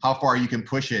how far you can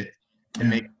push it to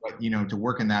make, to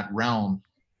work in that realm,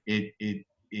 it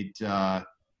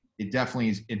definitely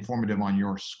is informative on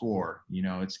your score.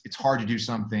 It's hard to do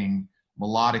something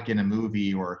melodic in a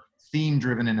movie or theme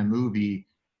driven in a movie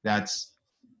that's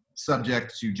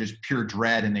subject to just pure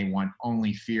dread and they want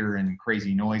only fear and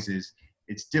crazy noises.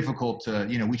 It's difficult to,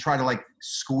 we try to like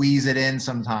squeeze it in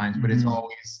sometimes, but it's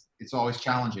it's always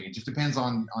challenging. It just depends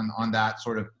on that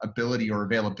sort of ability or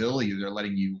availability they're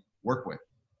letting you work with.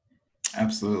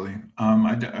 Absolutely.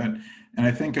 And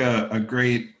I think a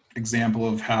great example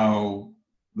of how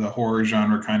the horror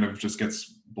genre kind of just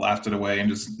gets blasted away and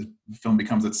just the film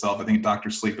becomes itself. I think Dr.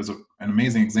 Sleep is an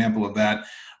amazing example of that.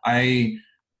 I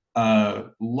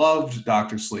loved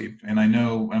Dr. Sleep, and I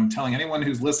know I'm telling anyone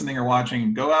who's listening or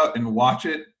watching, go out and watch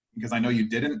it, because I know you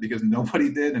didn't, because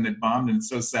nobody did, and it bombed, and it's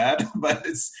so sad. But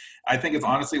I think it's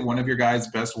honestly one of your guys'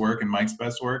 best work and Mike's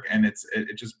best work, and it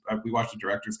just, we watched the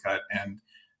director's cut and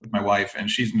with my wife, and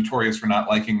she's notorious for not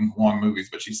liking long movies,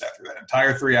 but she sat through that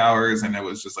entire 3 hours, and it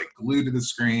was just like glued to the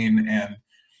screen,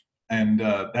 and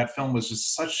that film was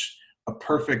just such a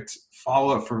perfect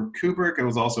follow-up for Kubrick. It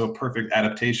was also a perfect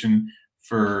adaptation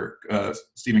for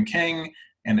Stephen King,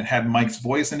 and it had Mike's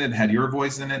voice in it, had your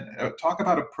voice in it. Talk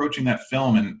about approaching that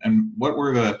film, and what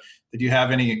were did you have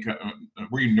any,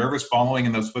 were you nervous following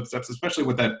in those footsteps, especially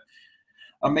with that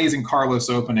amazing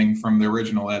Carlos opening from the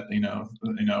original, at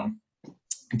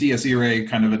Dies Irae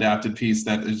kind of adapted piece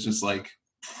that is just like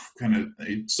kind of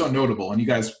so notable, and you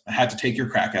guys had to take your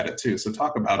crack at it too. So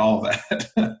talk about all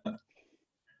that.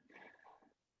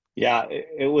 Yeah,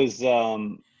 it was.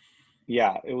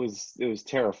 Yeah, it was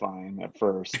terrifying at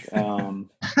first.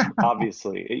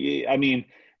 Obviously, I mean,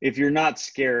 if you're not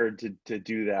scared to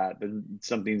do that, then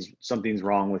something's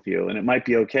wrong with you, and it might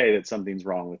be okay that something's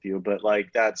wrong with you. But like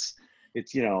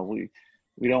it's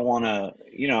we don't want to,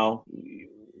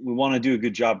 we want to do a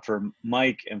good job for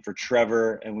Mike and for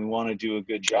Trevor, and we want to do a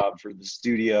good job for the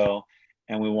studio,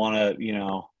 and we want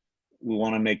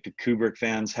to make the Kubrick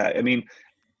fans happy. I mean,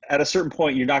 at a certain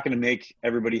point, you're not going to make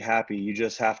everybody happy. You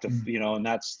just have to, and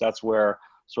that's where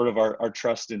sort of our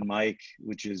trust in Mike,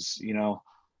 which is,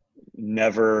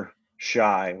 never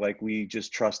shy. Like, we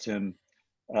just trust him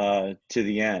to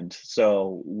the end.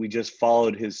 So we just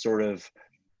followed his sort of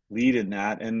lead in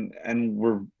that, and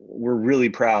we're really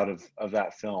proud of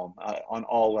that film on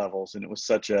all levels. And it was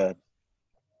such a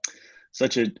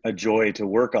joy to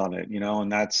work on it,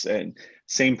 and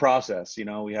same process,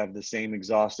 we have the same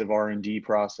exhaustive R&D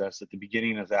process at the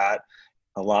beginning of that.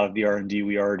 A lot of the R&D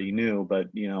we already knew, but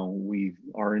we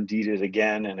R&D'd it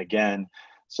again and again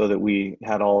so that we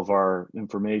had all of our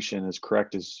information as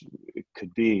correct as it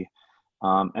could be.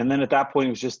 And then at that point,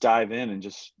 it was just dive in and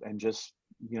just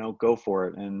go for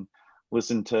it and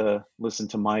listen to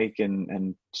Mike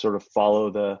and sort of follow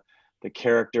the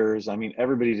characters. I mean,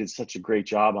 everybody did such a great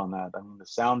job on that. I mean, the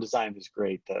sound design is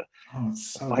great. The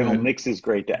final mix is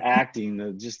great. The acting,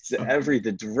 the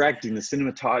directing, the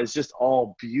cinematography is just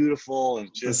all beautiful.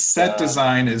 And just the set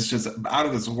design is just out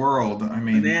of this world. I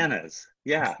mean, bananas.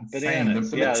 Yeah,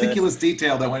 bananas. The meticulous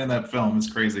detail that went in that film is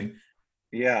crazy.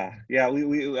 Yeah.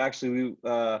 We actually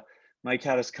Mike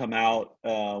had us come out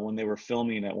when they were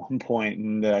filming at one point,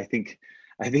 and I think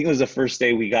it was the first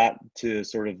day we got to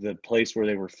sort of the place where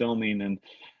they were filming, and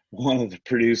one of the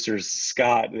producers,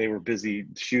 Scott, they were busy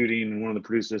shooting, and one of the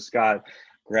producers, Scott,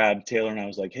 grabbed Taylor and I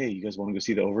was like, "Hey, you guys want to go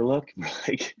see the Overlook?" And we're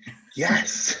like,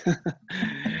 "Yes."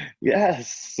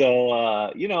 Yes.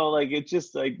 So,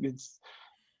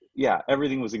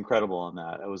 everything was incredible on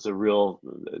that. It was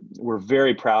we're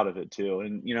very proud of it too.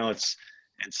 And,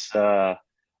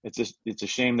 it's a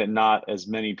shame that not as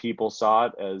many people saw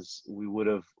it as we would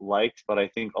have liked, but I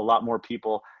think a lot more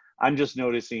people. I'm just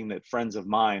noticing that friends of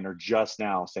mine are just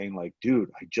now saying like, "Dude,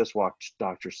 I just watched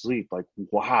Dr. Sleep." Like,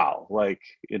 wow, like,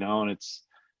 and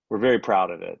we're very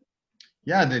proud of it.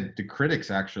 Yeah, the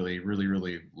critics actually really,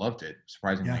 really loved it.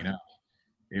 Surprisingly enough,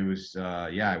 it was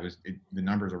the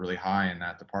numbers are really high in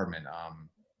that department.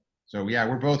 So yeah,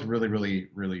 we're both really, really,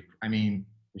 really. I mean,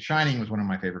 The Shining was one of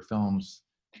my favorite films.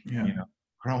 Yeah.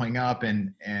 Growing up,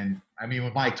 and I mean,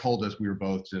 when Mike told us, we were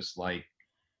both just like,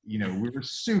 we were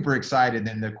super excited,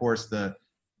 and of course the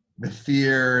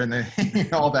fear and the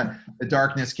all that, the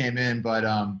darkness came in, but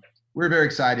we were very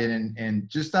excited, and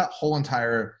just that whole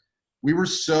entire, we were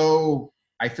so,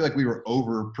 I feel like we were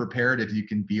over prepared, if you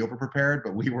can be over prepared,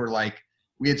 but we were like,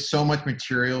 we had so much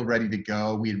material ready to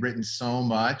go. We had written so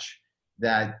much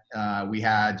that we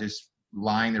had just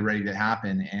lying there ready to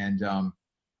happen, and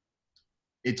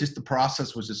the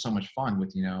process was just so much fun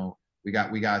with, we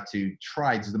got to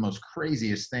try the most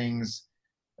craziest things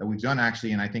that we've done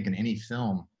actually, and I think in any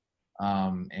film,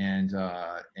 and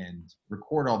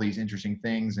record all these interesting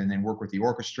things, and then work with the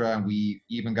orchestra. And we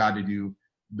even got to do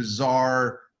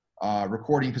bizarre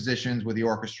recording positions with the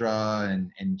orchestra,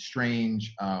 and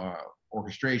strange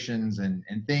orchestrations and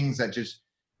things that just,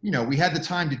 we had the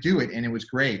time to do it, and it was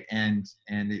great. And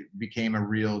it became a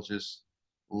real just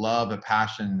love, a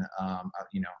passion,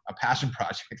 a passion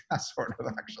project, that sort of,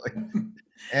 actually.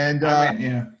 And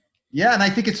Yeah, and I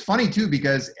think it's funny too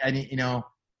because, and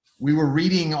we were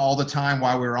reading all the time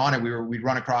while we were on it. We'd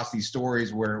run across these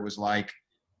stories where it was like,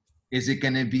 is it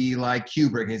going to be like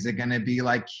Kubrick? Is it going to be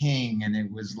like King? And it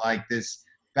was like this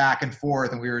back and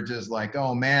forth, and we were just like,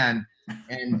 oh man.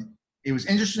 And it was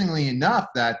interestingly enough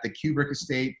that the Kubrick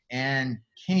estate and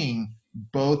King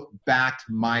both backed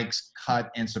Mike's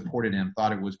cut and supported him,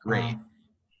 thought it was great.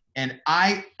 And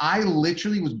I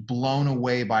literally was blown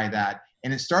away by that.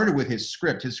 And it started with his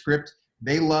script.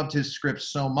 They loved his script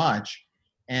so much.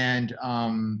 And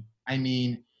I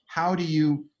mean, how do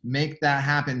you make that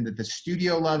happen that the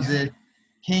studio loves it,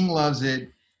 King loves it,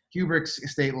 Kubrick's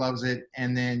estate loves it,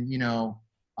 and then,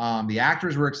 the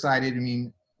actors were excited. I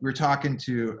mean, we were talking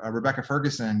to Rebecca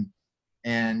Ferguson,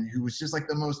 and who was just like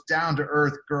the most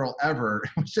down-to-earth girl ever.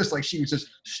 It was just like she was just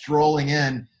strolling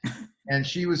in, and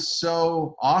she was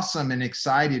so awesome and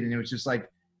excited, and it was just like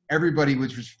everybody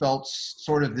just felt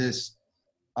sort of this,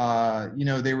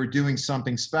 they were doing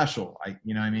something special.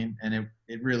 You know what I mean? And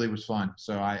it really was fun.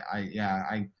 So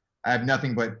I have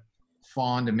nothing but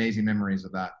fond, amazing memories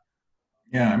of that.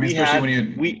 Yeah, I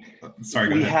mean, we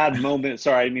had moments.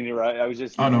 Sorry, I didn't mean to interrupt. I was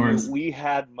just. Oh, no worries. We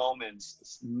had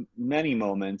moments, many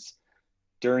moments,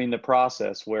 during the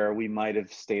process where we might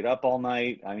have stayed up all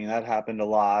night. I mean, that happened a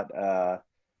lot.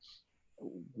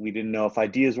 We didn't know if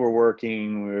ideas were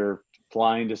working. We were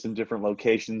flying to some different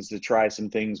locations to try some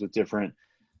things with different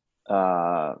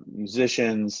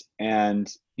musicians, and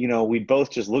we'd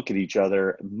both just look at each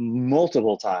other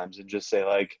multiple times and just say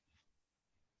like,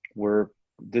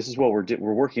 this is what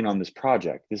we're working on, this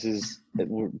project. This is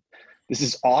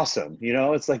awesome.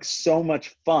 It's like so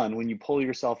much fun when you pull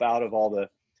yourself out of all the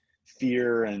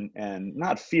fear and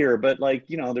not fear, but like,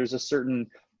 there's a certain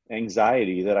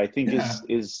anxiety that I think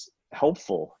is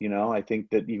helpful. I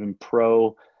think that even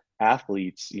pro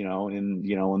athletes, when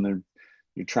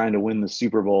you're trying to win the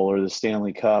Super Bowl or the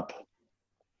Stanley Cup,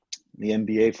 the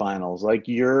NBA finals, like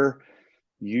you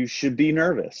should be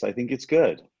nervous. I think it's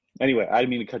good. Anyway, I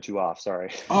didn't mean to cut you off.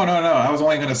 Sorry. Oh, no. I was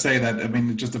only going to say that, I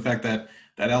mean, just the fact that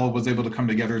Ella was able to come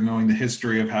together knowing the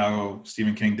history of how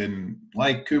Stephen King didn't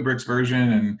like Kubrick's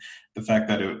version, and the fact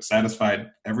that it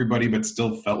satisfied everybody but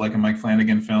still felt like a Mike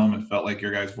Flanagan film and felt like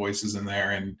your guys' voices in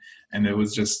there. And it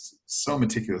was just so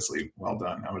meticulously well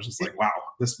done. I was just like, wow,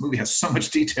 this movie has so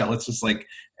much detail. It's just like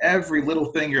every little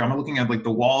thing here. I'm looking at like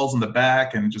the walls in the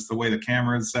back and just the way the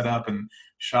camera is set up and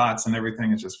shots and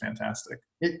everything is just fantastic.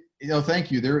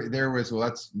 Thank you. There was, well,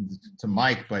 that's to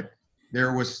Mike, but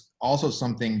there was also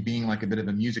something, being like a bit of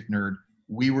a music nerd,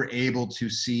 we were able to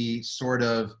see sort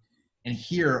of and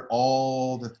hear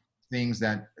all the things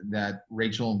that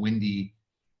Rachel and Wendy,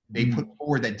 they put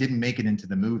forward that didn't make it into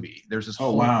the movie. There's this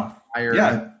whole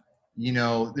entire,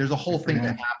 there's a whole thing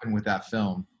that happened with that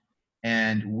film.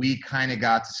 And we kind of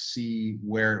got to see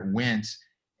where it went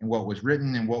and what was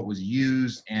written and what was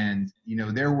used. And,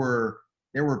 there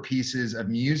were pieces of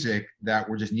music that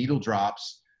were just needle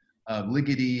drops of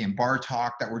Ligeti and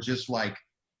Bartok that were just like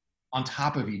on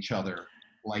top of each other,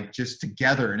 like just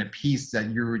together in a piece that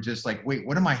you were just like, wait,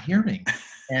 what am I hearing?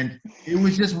 And it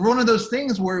was just one of those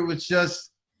things where it was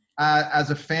just, as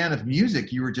a fan of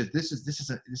music, you were just, this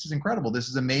is incredible. This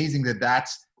is amazing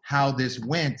that's how this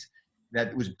went, that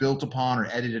it was built upon or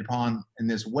edited upon in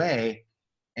this way.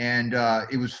 And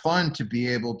it was fun to be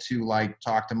able to like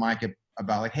talk to Mike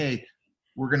about like, hey,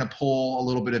 we're going to pull a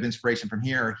little bit of inspiration from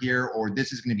here, or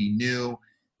this is going to be new.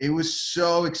 It was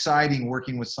so exciting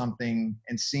working with something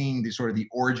and seeing the sort of the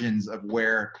origins of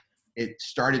where it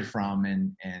started from.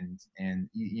 And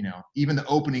even the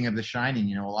opening of The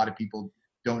Shining, a lot of people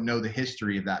don't know the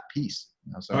history of that piece.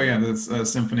 So. Oh yeah,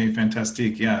 that's Symphony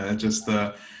Fantastique. Yeah, just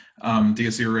the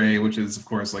Dies Irae, which is of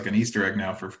course like an Easter egg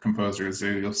now for composers.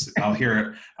 I'll hear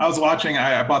it. I was watching.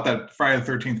 I bought that Friday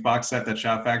the 13th box set that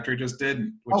Shout Factory just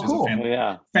did, which is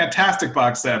a fantastic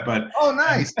box set. But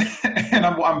nice. And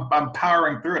I'm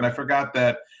powering through it. I forgot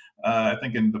that I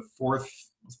think in the fourth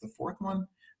one.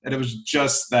 And it was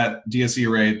just that Dies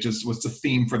Irae just was the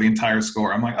theme for the entire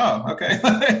score. I'm like, oh, okay.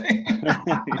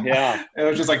 Yeah. It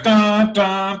was just like, dun,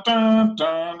 dun, dun,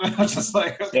 dun. I was just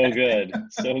like, okay. So good.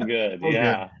 So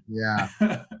yeah. Good.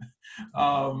 Yeah.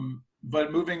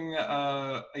 But moving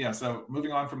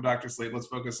on from Dr. Slate, let's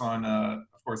focus on,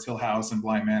 of course, Hill House and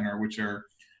Bly Manor, which are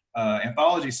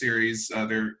anthology series.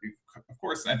 They're, of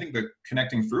course, I think the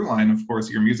connecting through line, of course,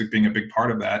 your music being a big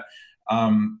part of that.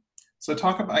 So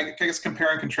talk about, I guess, compare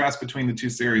and contrast between the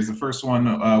two series. The first one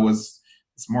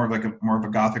it's more of a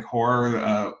gothic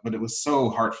horror, but it was so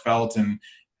heartfelt, and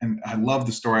I love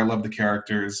the story. I love the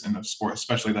characters, and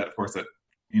especially that, of course, that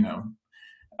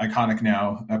iconic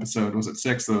now episode, was it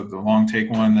 6, the long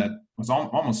take one that was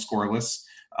almost scoreless.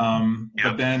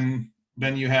 But then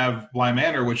you have Bly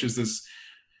Manor, which is this,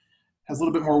 has a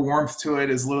little bit more warmth to it,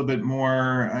 is a little bit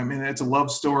more, I mean, it's a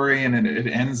love story, and it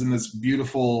ends in this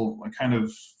beautiful kind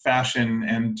of fashion.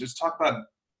 And just talk about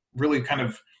really kind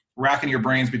of racking your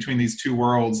brains between these two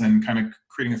worlds and kind of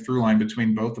creating a through line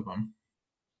between both of them.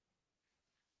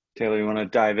 Taylor, you want to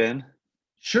dive in?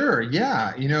 Sure.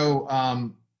 Yeah.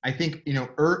 I think,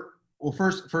 well,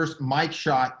 first Mike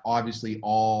shot obviously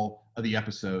all of the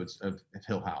episodes of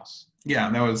Hill House. Yeah,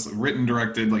 and that was written,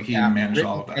 directed, like he managed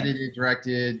all of that. Edited,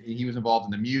 directed. He was involved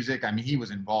in the music. I mean, he was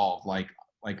involved like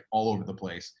all over the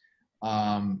place.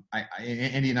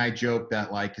 Andy and I joked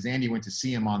that because Andy went to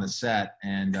see him on the set,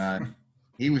 and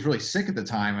he was really sick at the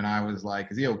time, and I was like,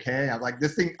 "Is he okay?" I'm like,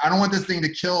 "This thing, I don't want this thing to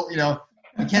kill. He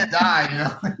can't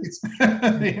die."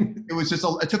 It was just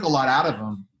it took a lot out of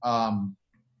him.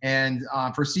 And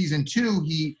for season 2,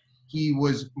 he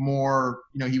was more,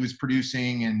 he was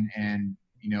producing and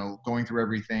going through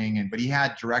everything, but he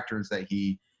had directors that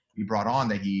he brought on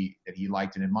that he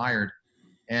liked and admired.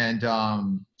 And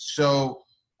so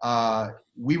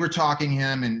we were talking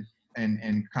him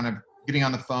and kind of getting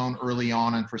on the phone early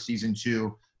on and for season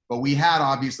 2, but we had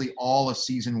obviously all of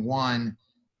season 1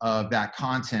 of that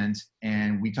content,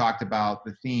 and we talked about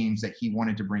the themes that he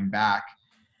wanted to bring back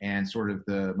and sort of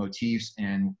the motifs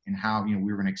and how we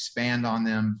were going to expand on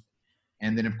them.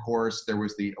 And then of course there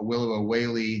was the Awillo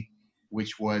Awali,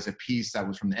 which was a piece that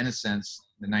was from The Innocents,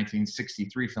 the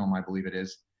 1963 film, I believe it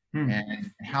is,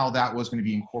 and how that was going to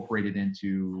be incorporated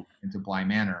into Bly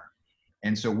Manor.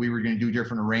 And so we were going to do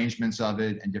different arrangements of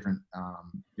it and different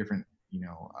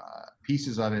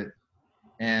pieces of it.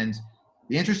 And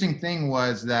the interesting thing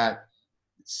was that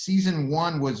season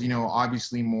 1 was,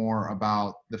 obviously more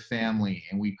about the family,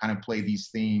 and we kind of play these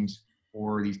themes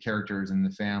for these characters in the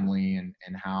family and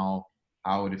how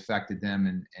it affected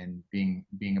them and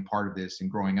being a part of this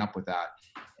and growing up with that.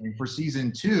 And for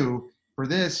season 2, for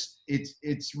this,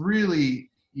 it's really,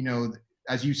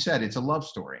 as you said, it's a love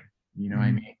story, what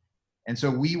I mean? And so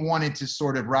we wanted to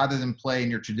sort of, rather than play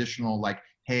in your traditional, like,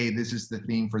 hey, this is the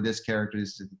theme for this character,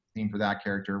 this is the theme for that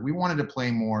character, we wanted to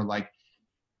play more like,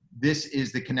 this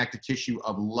is the connective tissue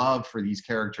of love for these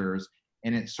characters,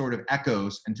 and it sort of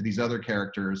echoes into these other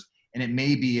characters. And it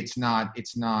may be, it's not,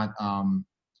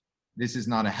 this is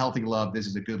not a healthy love, this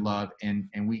is a good love. And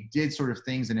we did sort of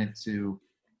things in it to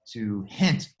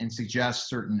hint and suggest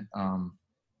certain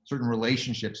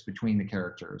relationships between the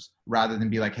characters, rather than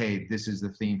be like, hey, this is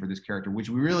the theme for this character, which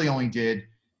we really only did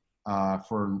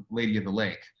for Lady of the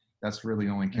Lake. That's really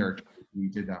the only character we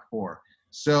did that for.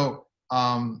 So,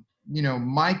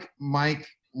 Mike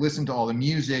listened to all the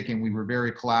music, and we were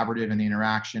very collaborative in the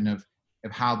interaction of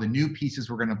how the new pieces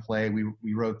were going to play.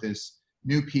 We wrote this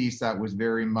new piece that was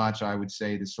very much, I would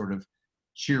say, this sort of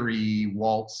cheery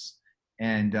waltz,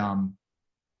 and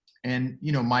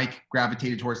Mike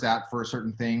gravitated towards that for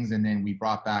certain things, and then we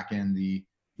brought back in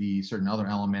the certain other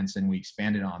elements and we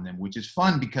expanded on them, which is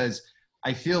fun because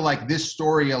I feel like this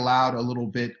story allowed a little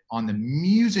bit on the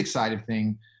music side of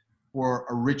thing for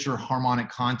a richer harmonic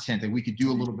content, that we could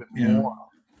do a little bit more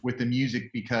with the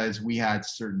music because we had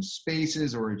certain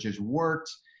spaces, or it just worked.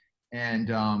 And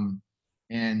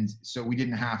so we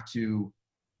didn't have to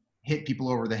hit people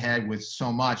over the head with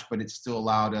so much, but it still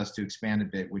allowed us to expand a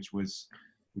bit, which was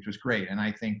great. And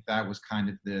I think that was kind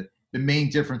of the main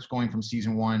difference going from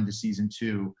season 1 to season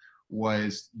 2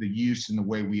 was the use and the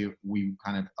way we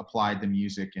kind of applied the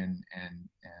music, and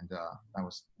that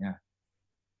was, yeah.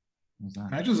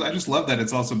 I just love that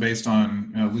it's also based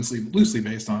on, loosely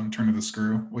based on Turn of the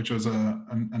Screw, which was a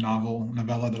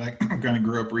novella that I kind of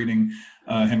grew up reading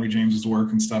Henry James's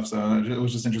work and stuff. So it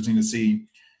was just interesting to see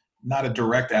not a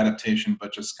direct adaptation,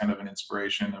 but just kind of an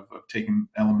inspiration of taking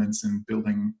elements and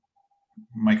building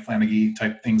Mike Flanagan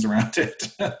type things around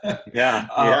it.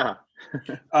 Yeah.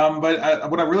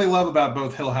 But what I really love about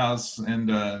both Hill House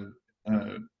and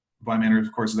Bly Manor,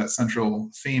 of course, is that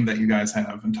central theme that you guys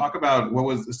have. And talk about what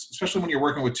was, especially when you're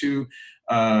working with 2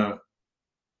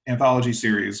 anthology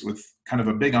series with kind of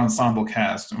a big ensemble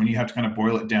cast, and when you have to kind of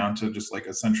boil it down to just like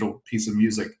a central piece of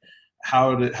music,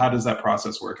 how does that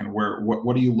process work, and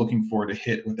what are you looking for to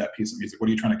hit with that piece of music? What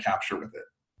are you trying to capture with it?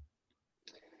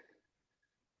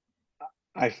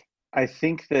 I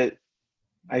think that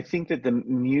the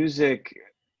music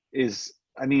is,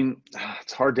 I mean,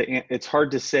 it's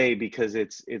hard to say because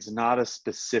it's not a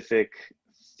specific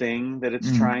thing that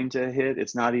it's trying to hit.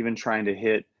 It's not even trying to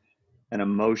hit an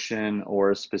emotion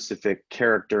or a specific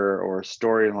character or a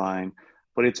storyline,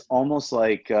 but it's almost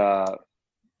like, and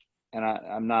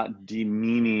I'm not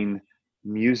demeaning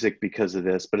music because of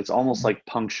this, but it's almost like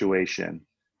punctuation.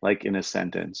 like in a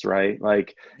sentence, right?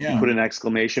 Like you Yeah. put an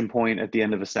exclamation point at the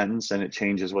end of a sentence and it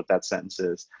changes what that sentence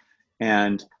is.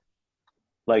 And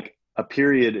like a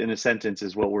period in a sentence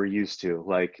is what we're used to,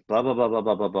 like blah, blah, blah, blah,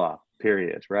 blah, blah, blah,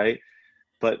 period, right?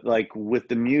 But like with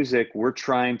the music, we're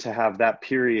trying to have that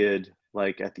period,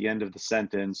 like at the end of the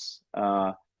sentence,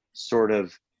 sort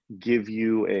of give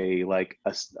you a, like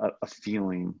a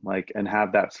feeling, like, and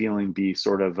have that feeling be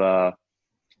sort of,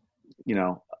 you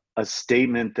know, a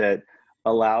statement that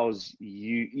allows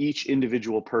you, each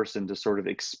individual person, to sort of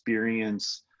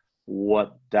experience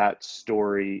what that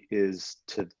story is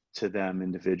to them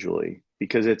individually,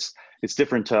 because it's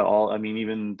different to all. I mean,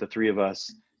 even the three of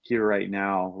us here right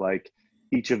now, like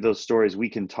each of those stories, we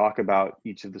can talk about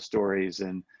each of the stories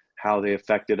and how they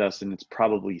affected us, and it's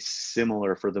probably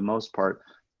similar for the most part,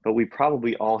 but we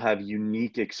probably all have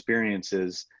unique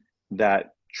experiences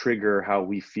that trigger how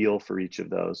we feel for each of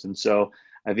those. And so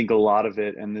I think a lot of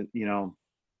it, and you know,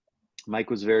 Mike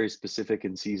was very specific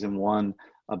in season 1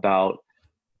 about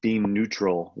being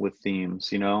neutral with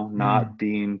themes, you know, not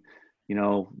being, you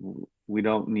know, we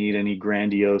don't need any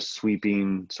grandiose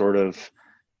sweeping sort of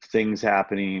things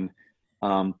happening,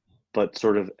 but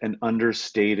sort of an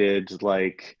understated,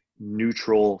 like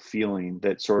neutral feeling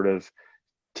that sort of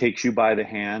takes you by the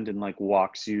hand and like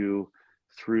walks you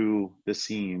through the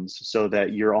scenes, so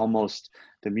that you're almost,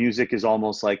 the music is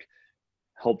almost like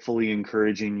helpfully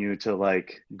encouraging you to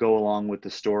like go along with the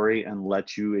story and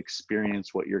let you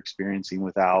experience what you're experiencing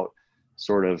without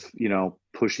sort of, you know,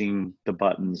 pushing the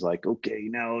buttons like, okay,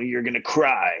 now you're going to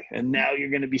cry and now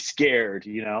you're going to be scared,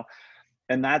 you know.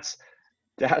 And that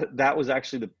was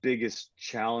actually the biggest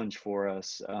challenge for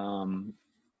us,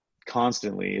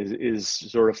 constantly, is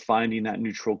sort of finding that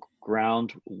neutral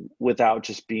ground without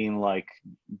just being like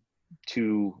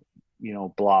too, you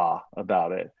know, blah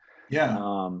about it.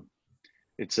 Yeah.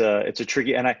 It's a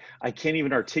tricky, and I can't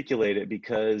even articulate it,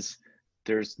 because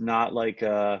there's not like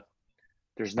a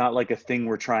thing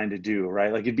we're trying to do,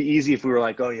 right? Like it'd be easy if we were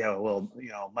like, oh yeah, well, you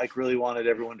know, Mike really wanted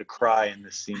everyone to cry in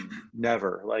this scene.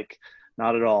 Never, like,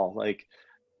 not at all. Like,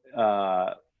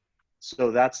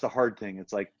 so that's the hard thing.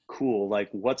 It's like, cool, like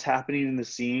what's happening in the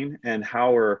scene and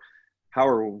how are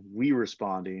we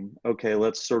responding? Okay,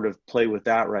 let's sort of play with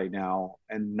that right now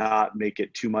and not make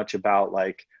it too much about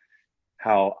like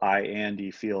how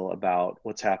Andy, feel about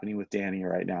what's happening with Danny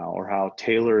right now, or how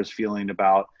Taylor is feeling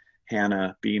about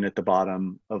Hannah being at the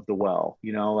bottom of the well.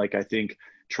 You know, like I think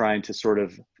trying to sort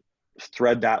of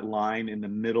thread that line in the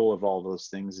middle of all those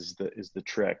things is the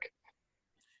trick.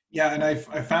 Yeah, and I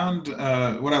found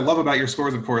what I love about your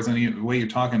scores, of course, and the way you're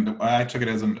talking. I took it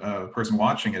as a person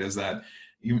watching it, is that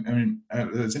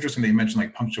it's interesting that you mentioned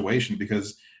like punctuation,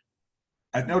 because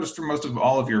I've noticed through most of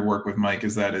all of your work with Mike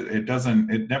is that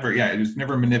it's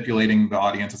never manipulating the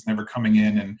audience. It's never coming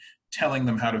in and telling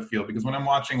them how to feel. Because when I'm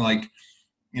watching like,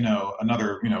 you know,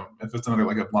 if it's another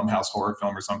like a Blumhouse horror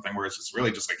film or something where it's just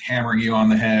really just like hammering you on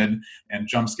the head and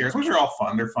jump scares, which are all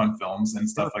fun. They're fun films and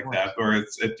stuff like that. Or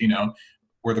you know,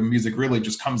 where the music really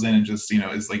just comes in and just, you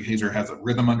know, is like Hazer has a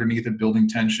rhythm underneath it, building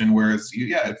tension. Whereas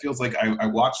it feels like I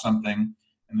watch something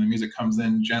and the music comes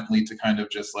in gently to kind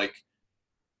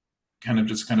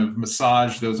of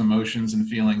massage those emotions and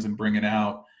feelings and bring it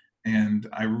out. And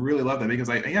I really love that,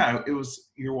 because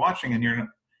you're watching and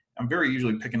I'm very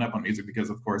usually picking up on music because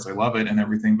of course I love it and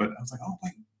everything, but I was like, oh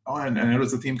wait, and it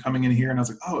was the theme coming in here, and I was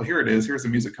like, oh, here it is, here's the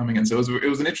music coming in. So it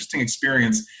was an interesting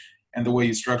experience, and the way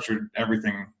you structured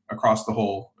everything across the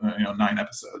whole 9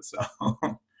 episodes.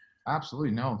 So.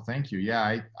 Absolutely. No, thank you. Yeah.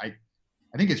 I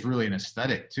think it's really an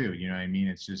aesthetic too. You know what I mean?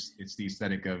 It's the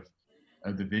aesthetic of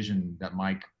the vision that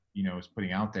Mike, you know, is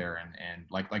putting out there. And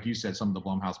like you said, some of the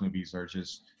Blumhouse movies are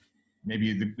just,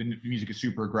 maybe the music is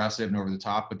super aggressive and over the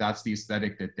top, but that's the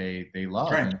aesthetic that they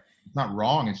love. Right. And it's not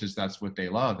wrong. It's just, that's what they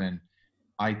love. And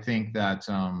I think that,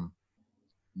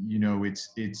 you know,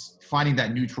 it's finding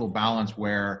that neutral balance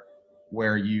where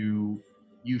you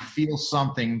feel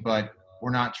something, but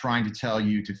we're not trying to tell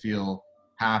you to feel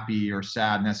happy or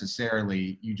sad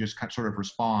necessarily. You just sort of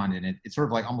respond, and it's sort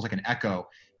of like almost like an echo.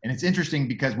 And it's interesting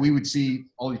because we would see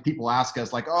all these people ask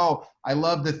us like, oh, I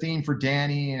love the theme for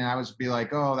Danny. And I would be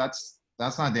like, oh, that's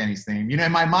not Danny's theme. You know,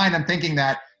 in my mind, I'm thinking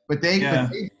that, but they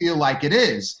feel like it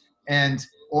is.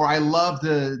 Or I love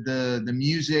the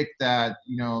music that,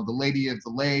 you know, the Lady of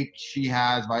the Lake, she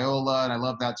has Viola, and I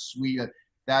love that sweet,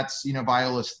 that's, you know,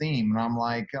 Viola's theme. And I'm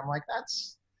like,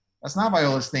 that's not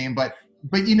Viola's theme, but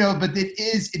you know, but it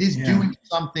is doing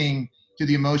something to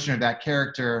the emotion of that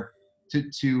character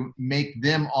to make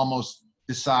them almost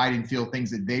decide and feel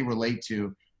things that they relate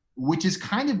to, which is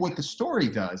kind of what the story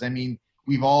does. I mean,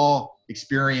 we've all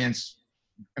experienced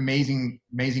amazing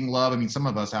love. I mean, some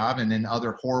of us have, and then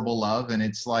other horrible love. And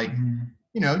it's like,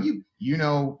 you know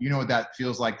what that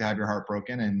feels like to have your heart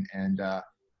broken.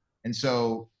 And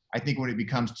so I think when it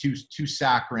becomes too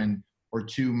saccharine or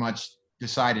too much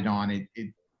decided on, it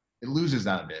loses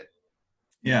that a bit.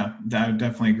 Yeah, I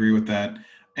definitely agree with that.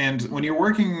 And when you're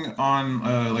working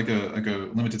on like a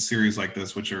limited series like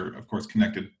this, which are of course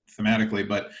connected thematically,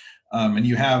 but and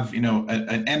you have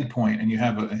an end point, and you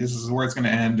have this is where it's going to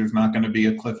end. There's not going to be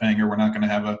a cliffhanger. We're not going to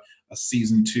have a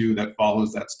season 2 that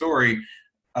follows that story.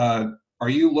 Are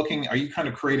you kind of are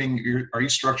you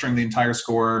structuring the entire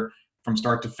score from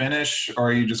start to finish, or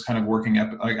are you just kind of working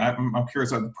I'm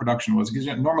curious how the production was, because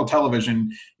normal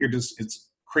television, it's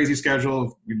crazy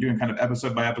schedule. You're doing kind of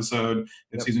episode by episode.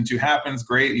 If Yep. season 2 happens,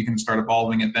 great, you can start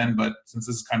evolving it then. But since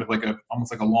this is kind of like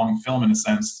almost like a long film in a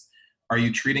sense, are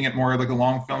you treating it more like a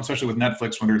long film, especially with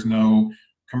Netflix when there's no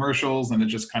commercials and it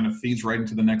just kind of feeds right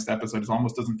into the next episode? It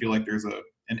almost doesn't feel like there's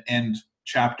an end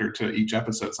chapter to each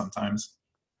episode sometimes.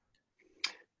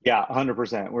 Yeah,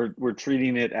 100%. We're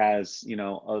treating it as,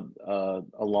 a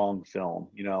long film,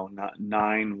 not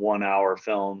 9 1-hour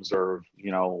films or,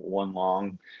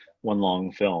 one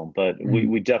long film, but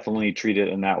we definitely treat it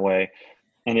in that way.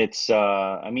 And it's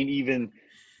I mean, even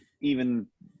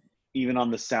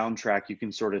on the soundtrack, you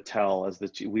can sort of tell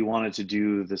we wanted to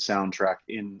do the soundtrack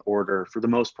in order for the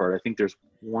most part. I think there's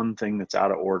one thing that's out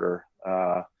of order,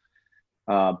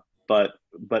 but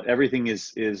everything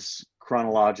is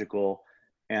chronological.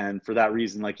 And for that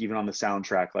reason, like even on the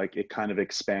soundtrack, like it kind of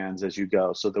expands as you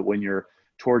go, so that when you're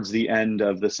towards the end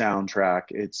of the soundtrack,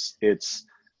 it's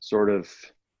sort of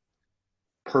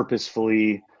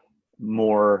purposefully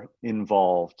more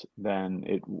involved than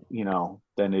it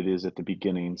is at the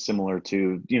beginning, similar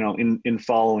to in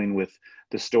following with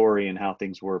the story and how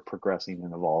things were progressing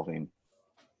and evolving.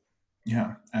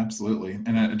 Yeah, absolutely.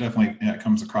 And it definitely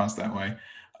comes across that way.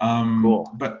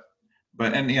 Cool.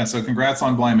 So congrats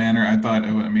on Bly Manor. I thought,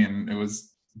 it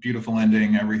was beautiful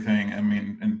ending, everything. I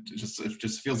mean, and it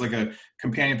just feels like a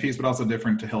companion piece, but also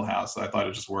different to Hill House. So I thought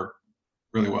it just worked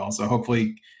really well. So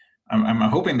hopefully, I'm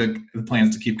hoping that the plan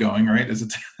is to keep going, right? Is it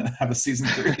to have a season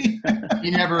 3?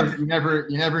 You never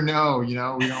know, we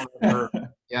don't ever,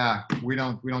 we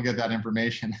don't get that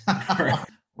information. Right.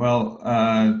 Well,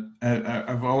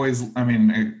 I've always,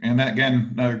 and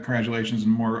again, congratulations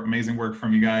and more amazing work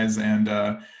from you guys. And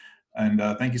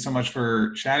thank you so much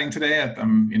for chatting today.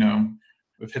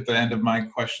 We've hit the end of my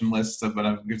question list, but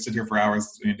I'm going to sit here for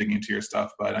hours digging into your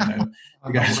stuff, but I know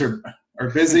you guys are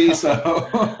busy. So,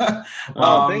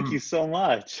 thank you so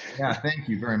much. Yeah. Thank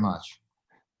you very much.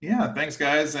 Yeah. Thanks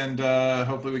guys. And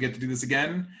hopefully we get to do this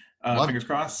again. Fingers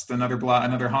crossed.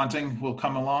 Another haunting will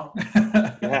come along.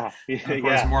 Yeah. Of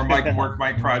course, more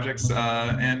Mike projects.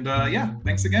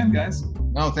 Thanks again, guys.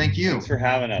 No, thank you. Thanks for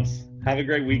having us. Have a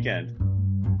great weekend.